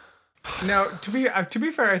 Now, to be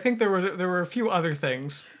fair, I think there were a few other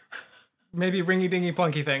things, maybe ringy dingy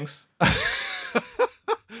plunky things.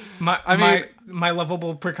 My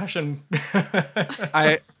lovable percussion.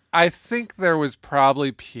 I think there was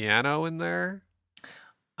probably piano in there.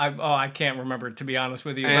 I can't remember, to be honest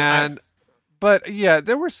with you. But yeah,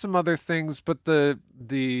 there were some other things, but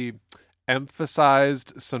the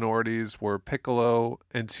emphasized sonorities were piccolo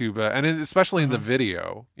and tuba, and especially in the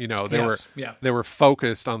video, they were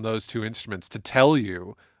focused on those two instruments to tell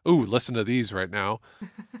you, ooh, listen to these right now.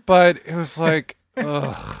 But it was like,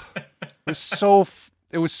 ugh,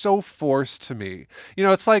 it was so forced to me.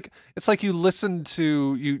 It's like you listen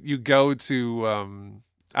to you go to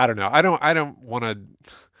I don't know. I don't want to.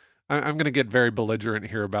 I'm going to get very belligerent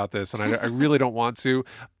here about this, and I really don't want to.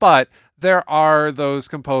 But there are those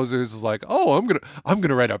composers like, oh, I'm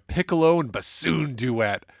gonna write a piccolo and bassoon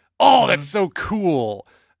duet. Oh, that's so cool.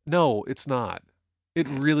 No, it's not. It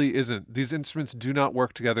really isn't. These instruments do not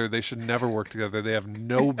work together. They should never work together. They have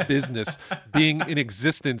no business being in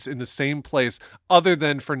existence in the same place other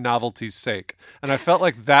than for novelty's sake. And I felt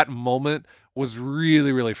like that moment was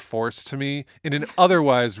really, really forced to me in an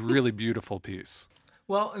otherwise really beautiful piece.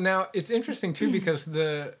 Well, now it's interesting too because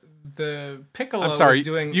the piccolo I'm sorry, was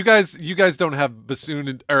doing you guys don't have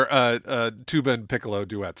bassoon or tuba and piccolo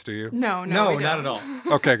duets, do you? No, no, we not don't. at all.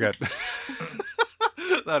 Okay, good.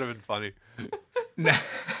 That'd have been funny.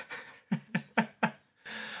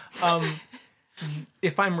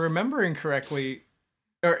 If I'm remembering correctly,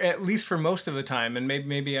 or at least for most of the time, and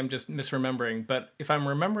maybe I'm just misremembering, but if I'm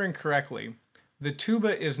remembering correctly, the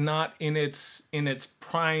tuba is not in its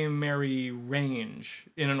primary range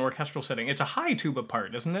in an orchestral setting. It's a high tuba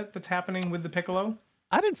part, isn't it? That's happening with the piccolo.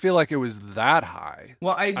 I didn't feel like it was that high.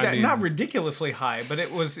 Well, I mean, not ridiculously high, but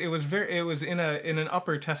it was in an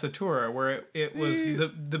upper tessitura where it was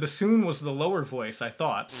the bassoon was the lower voice. I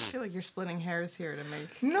thought. I feel like you're splitting hairs here to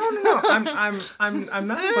make. No. I'm not splitting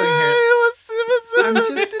hairs. I'm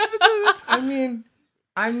just.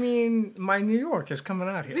 I mean, my New York is coming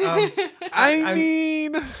out here. I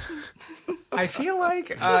feel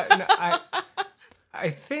like I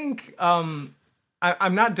think.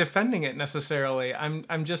 I'm not defending it necessarily.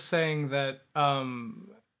 I'm just saying that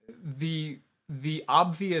the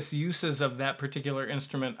obvious uses of that particular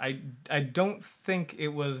instrument, I don't think it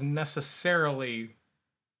was necessarily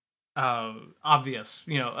obvious.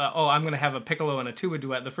 I'm going to have a piccolo and a tuba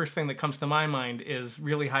duet. The first thing that comes to my mind is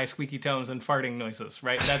really high squeaky tones and farting noises.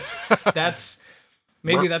 Right? That's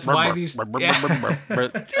maybe that's why these. Oh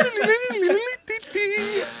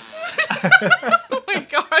my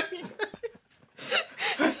god.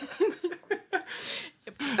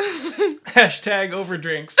 Hashtag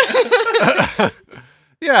overdrinks.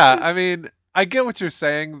 Yeah, I mean, I get what you're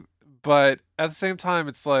saying, but at the same time,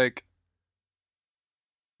 it's like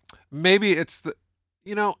maybe it's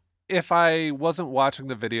if I wasn't watching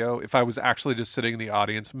the video, if I was actually just sitting in the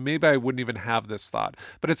audience, maybe I wouldn't even have this thought.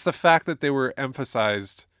 But it's the fact that they were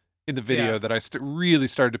emphasized in the video that I really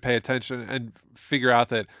started to pay attention and figure out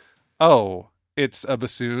that, oh, it's a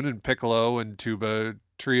bassoon and piccolo and tuba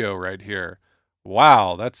trio right here.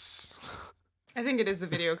 Wow, that's... I think it is the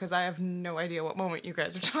video because I have no idea what moment you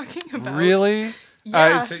guys are talking about. Really?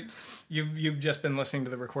 Yeah. So you've just been listening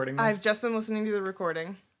to the recording? Then? I've just been listening to the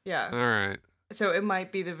recording. Yeah. All right. So it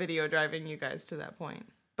might be the video driving you guys to that point.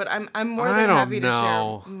 But I'm more I than don't happy to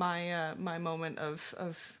know. share my moment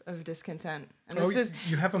of discontent. And Oh, this is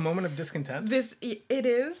you have a moment of discontent? it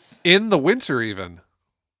is In the winter, even.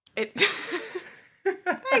 it.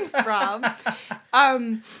 Thanks, Rob.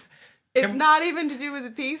 It's not even to do with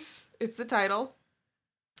the piece. It's the title.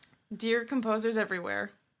 Dear composers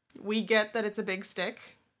everywhere, we get that it's a big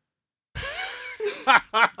stick.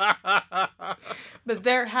 But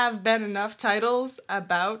there have been enough titles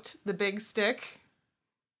about the big stick.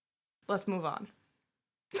 Let's move on.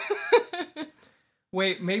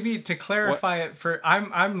 Wait, maybe to clarify it for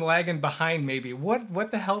I'm lagging behind. Maybe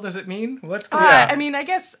what the hell does it mean? What's going on? I mean, I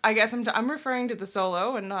guess I'm referring to the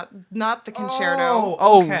solo and not the concerto.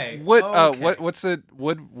 Oh, okay. What's it?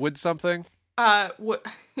 Wood something?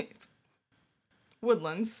 It's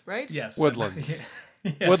Woodlands, right? Yes. Woodlands.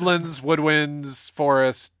 Yes. Woodlands, woodwinds,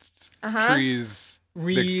 forest, trees,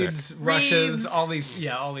 big stick. Reeds, rushes, Reeds. all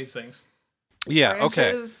these things. Yeah,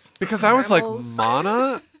 okay. Branches, Because I was like, brambles.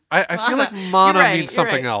 mana? I feel like mana You're right, means you're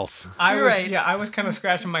something right. else. You're right. I was kind of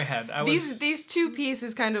scratching my head. These two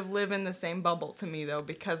pieces kind of live in the same bubble to me though,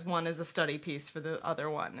 because one is a study piece for the other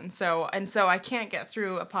one, and so I can't get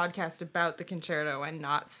through a podcast about the concerto and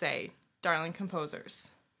not say, darling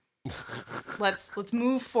composers, let's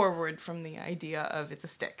move forward from the idea of it's a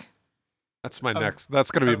stick. That's my next.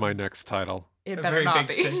 That's gonna be my next title. It A better very not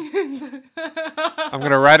big be. I'm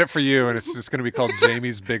gonna write it for you, and it's just gonna be called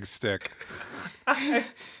Jamie's Big Stick.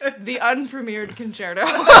 The unpremiered concerto.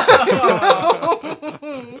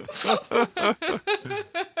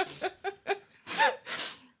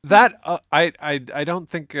 That I don't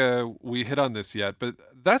think we hit on this yet, but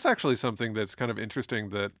that's actually something that's kind of interesting.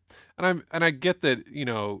 That and I get that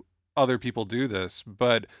other people do this,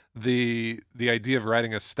 but the idea of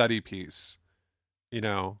writing a study piece,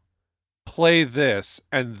 play this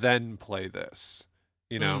and then play this,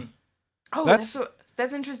 Oh, That's-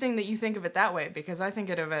 that's interesting that you think of it that way, because I think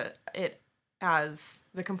of it as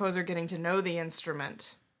the composer getting to know the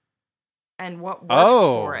instrument and what works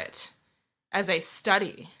for it as a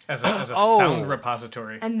study. as a Oh. sound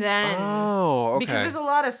repository. And then Oh, okay. because there's a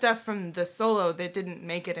lot of stuff from the solo that didn't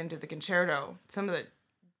make it into the concerto. Some of the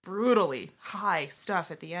brutally high stuff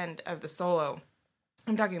at the end of the solo.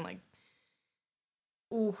 I'm talking like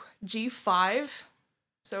G5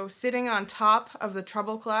 So sitting on top of the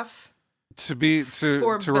treble clef. To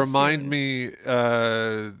For remind bassoon. me,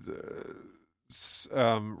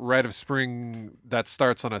 Rite of Spring that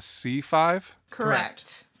starts on a C5.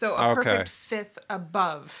 Correct. So a Okay. perfect fifth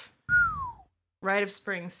above. Rite of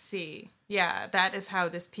Spring C. Yeah, that is how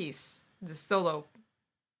this piece, the solo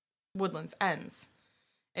Woodlands ends.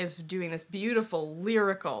 Is doing this beautiful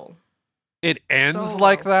lyrical. It ends Solo.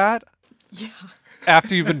 like that Yeah.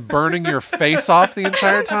 after you've been burning your face off the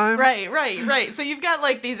entire time. Right. So you've got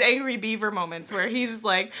like these angry beaver moments where he's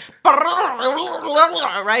like,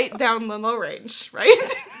 right down the low range, right?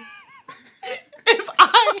 If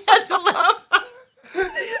I had to laugh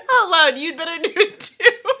out loud, you'd better do it too.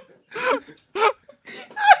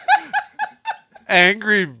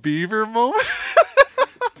 Angry beaver moment.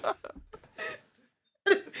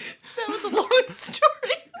 That was a long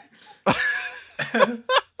story.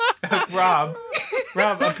 Rob,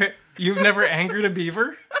 you've never angered a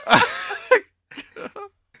beaver?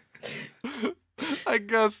 I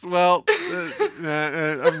guess. Well,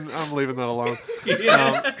 I'm leaving that alone.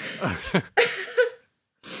 Yeah.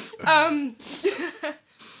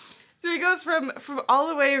 So he goes from all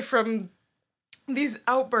the way from these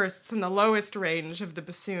outbursts in the lowest range of the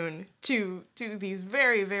bassoon to these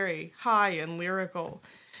very, very high and lyrical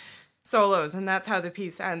solos, and that's how the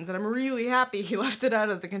piece ends. And I'm really happy he left it out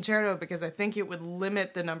of the concerto because I think it would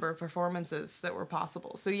limit the number of performances that were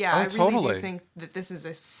possible. So yeah, I really totally. do think that this is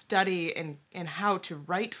a study in how to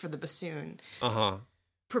write for the bassoon,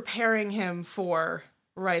 preparing him for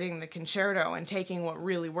writing the concerto and taking what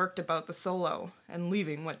really worked about the solo and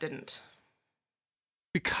leaving what didn't.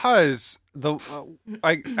 Because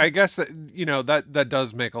I guess that, that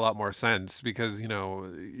does make a lot more sense because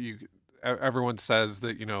everyone says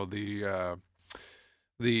that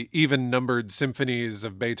the even numbered symphonies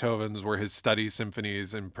of Beethoven's were his study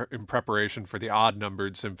symphonies in preparation for the odd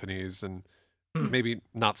numbered symphonies, and maybe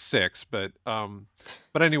not 6, but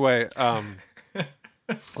anyway,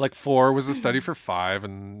 like 4 was a study for 5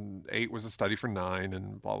 and 8 was a study for 9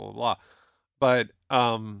 and blah blah blah. But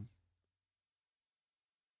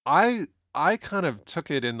I kind of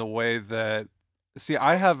took it in the way that, see,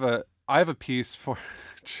 I have a piece for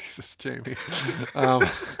Jesus, Jamie.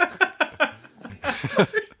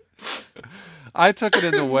 I took it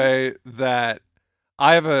in the way that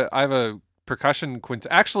I have a percussion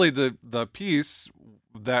quintet. Actually, the piece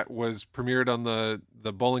that was premiered on the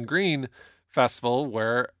Bowling Green Festival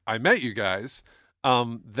where I met you guys,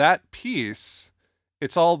 that piece,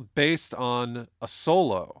 it's all based on a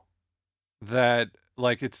solo that,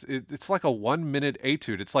 like, it's like a 1-minute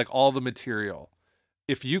etude. It's like all the material.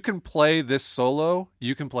 If you can play this solo,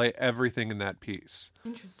 you can play everything in that piece.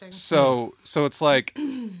 Interesting. So it's like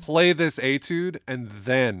play this etude and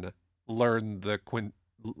then learn the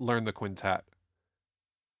quintet.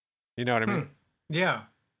 You know what I mean? Yeah.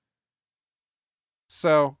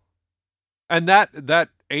 So, and that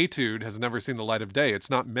etude has never seen the light of day. It's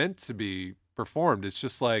not meant to be performed. It's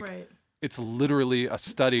just like it's literally a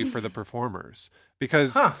study for the performers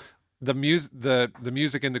because the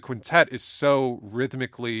music in the quintet is so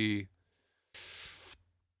rhythmically.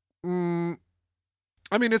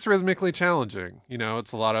 It's rhythmically challenging.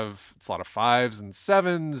 It's a lot of 5s and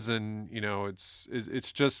 7s, and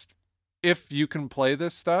it's just, if you can play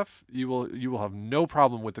this stuff, you will have no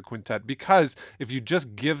problem with the quintet, because if you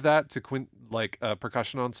just give that to a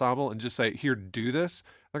percussion ensemble and just say, here, do this,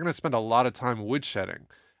 they're going to spend a lot of time woodshedding,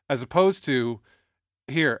 as opposed to,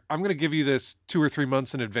 here, I'm going to give you this 2 or 3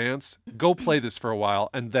 months in advance. Go play this for a while,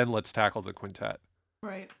 and then let's tackle the quintet.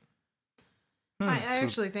 Right. I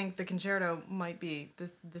actually think the concerto might be,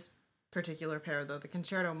 this particular pair, though, the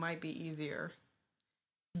concerto might be easier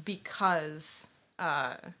because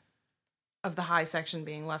of the high section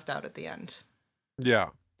being left out at the end. Yeah.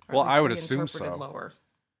 Or Well, at least I would being assume interpreted so. Lower.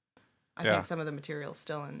 I think some of the material's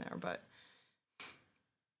still in there, but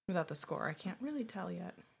without the score, I can't really tell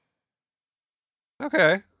yet.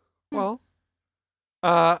 Okay. Well,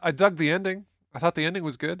 I dug the ending. I thought the ending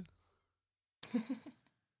was good.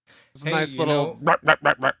 It's a nice little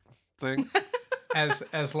thing.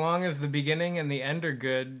 As long as the beginning and the end are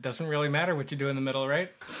good, doesn't really matter what you do in the middle,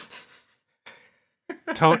 right?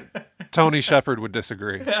 Tony Shepard would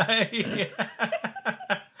disagree.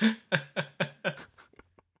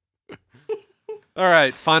 All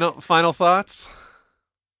right, final thoughts.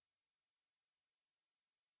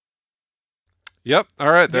 Yep. All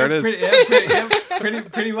right, there it is.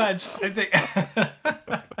 Pretty much. I think.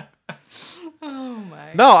 Oh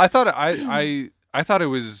my! No, I thought it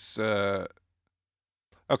was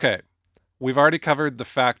okay. We've already covered the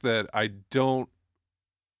fact that I don't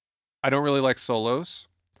really like solos.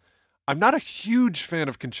 I'm not a huge fan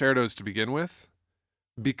of concertos to begin with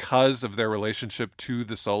because of their relationship to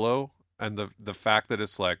the solo and the fact that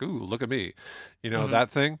it's like, ooh, look at me,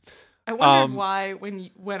 that thing. I wondered why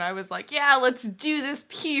when I was like, yeah, let's do this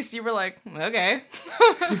piece, you were like, okay.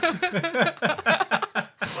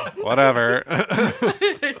 Whatever.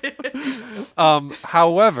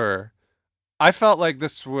 However, I felt like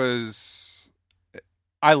this was,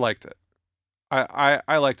 I liked it.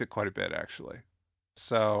 I liked it quite a bit, actually.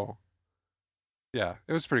 So, yeah,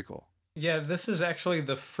 it was pretty cool. Yeah, this is actually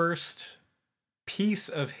the first piece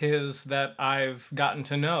of his that I've gotten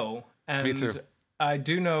to know. And Me too. I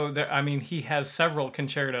do know that, I mean, he has several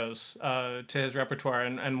concertos to his repertoire.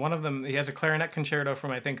 And one of them, he has a clarinet concerto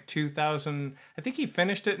from, I think, 2000. I think he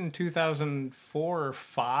finished it in 2004 or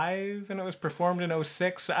 5, and it was performed in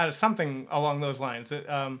 06, something along those lines.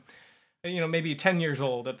 Maybe 10 years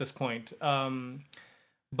old at this point.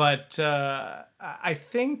 But I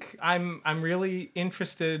think I'm really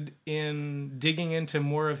interested in digging into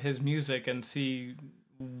more of his music and see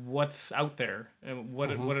what's out there and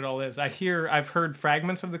what it all is. I've heard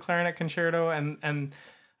fragments of the clarinet concerto, and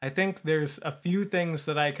I think there's a few things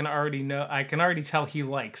that I can already know. I can already tell he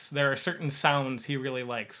likes. There are certain sounds he really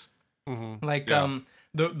likes, like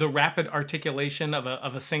the rapid articulation of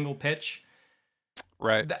a single pitch.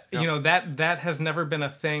 Right. That has never been a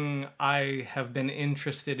thing I have been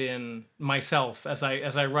interested in myself as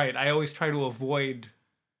I write. I always try to avoid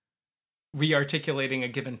re-articulating a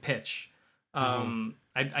given pitch.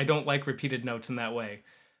 I don't like repeated notes in that way.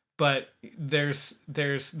 But they're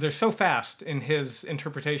so fast in his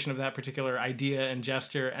interpretation of that particular idea and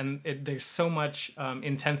gesture, and there's so much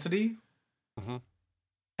intensity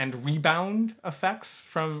and rebound effects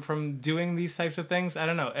from doing these types of things. I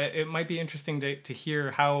don't know. It might be interesting to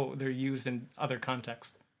hear how they're used in other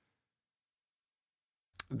contexts.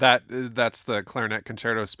 That's the clarinet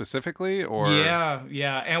concerto specifically, or yeah,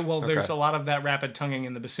 and there's a lot of that rapid tonguing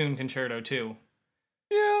in the bassoon concerto too.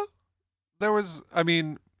 Yeah, there was. I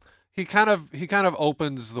mean, he kind of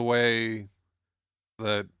opens the way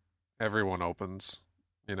that everyone opens,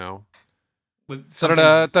 With something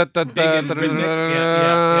big and rhythmic.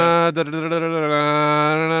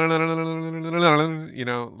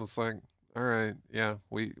 It's like, all right, yeah,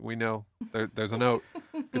 we know there's a note.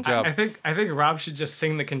 Good job. I think Rob should just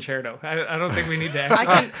sing the concerto. I don't think we need to.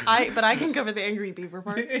 I can cover the Angry Beaver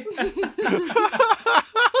parts.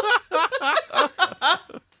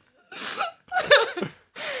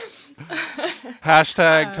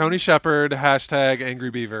 Hashtag Tony Shepard. Hashtag Angry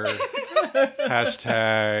Beaver.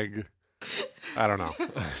 Hashtag. I don't know.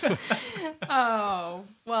 Oh,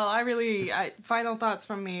 well, final thoughts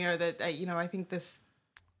from me are that, I think this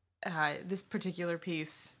particular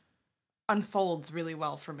piece unfolds really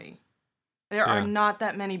well for me. There are not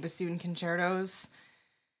that many bassoon concertos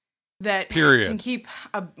that can keep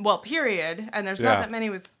period. And there's not that many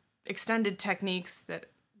with extended techniques that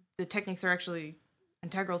the techniques are actually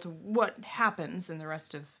integral to what happens in the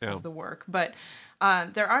rest of the work. But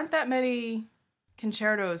there aren't that many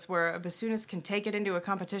concertos where a bassoonist can take it into a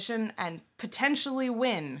competition and potentially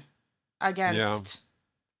win against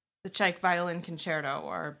the Tchaik Violin Concerto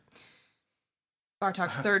or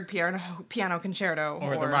Bartók's Third Piano Concerto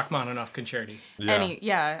or the Rachmaninoff Concerti.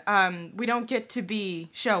 We don't get to be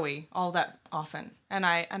showy all that often, and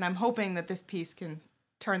I'm hoping that this piece can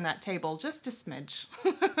turn that table just a smidge,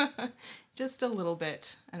 just a little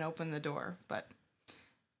bit, and open the door. But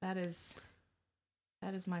that is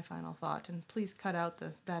my final thought, and please cut out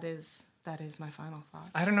that is my final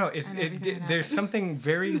thought. I don't know. There's something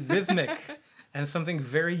very rhythmic and something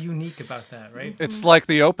very unique about that, right? It's like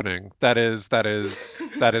the opening. That is my that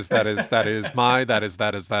is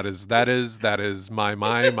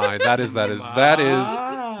my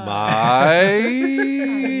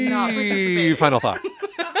final thought.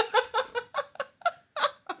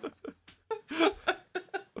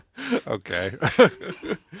 Okay.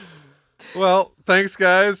 Well, thanks,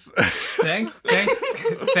 guys. Thank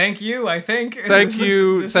you. I think. Thank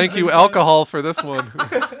you, alcohol, for this one.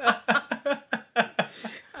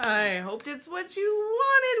 I hoped it's what you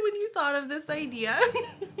wanted when you thought of this idea.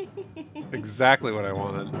 Exactly what I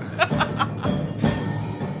wanted.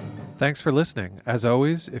 Thanks for listening. As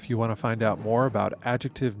always, if you want to find out more about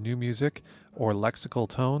adjective new music or lexical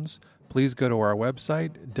tones, please go to our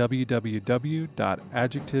website,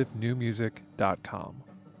 www.adjectivenewmusic.com.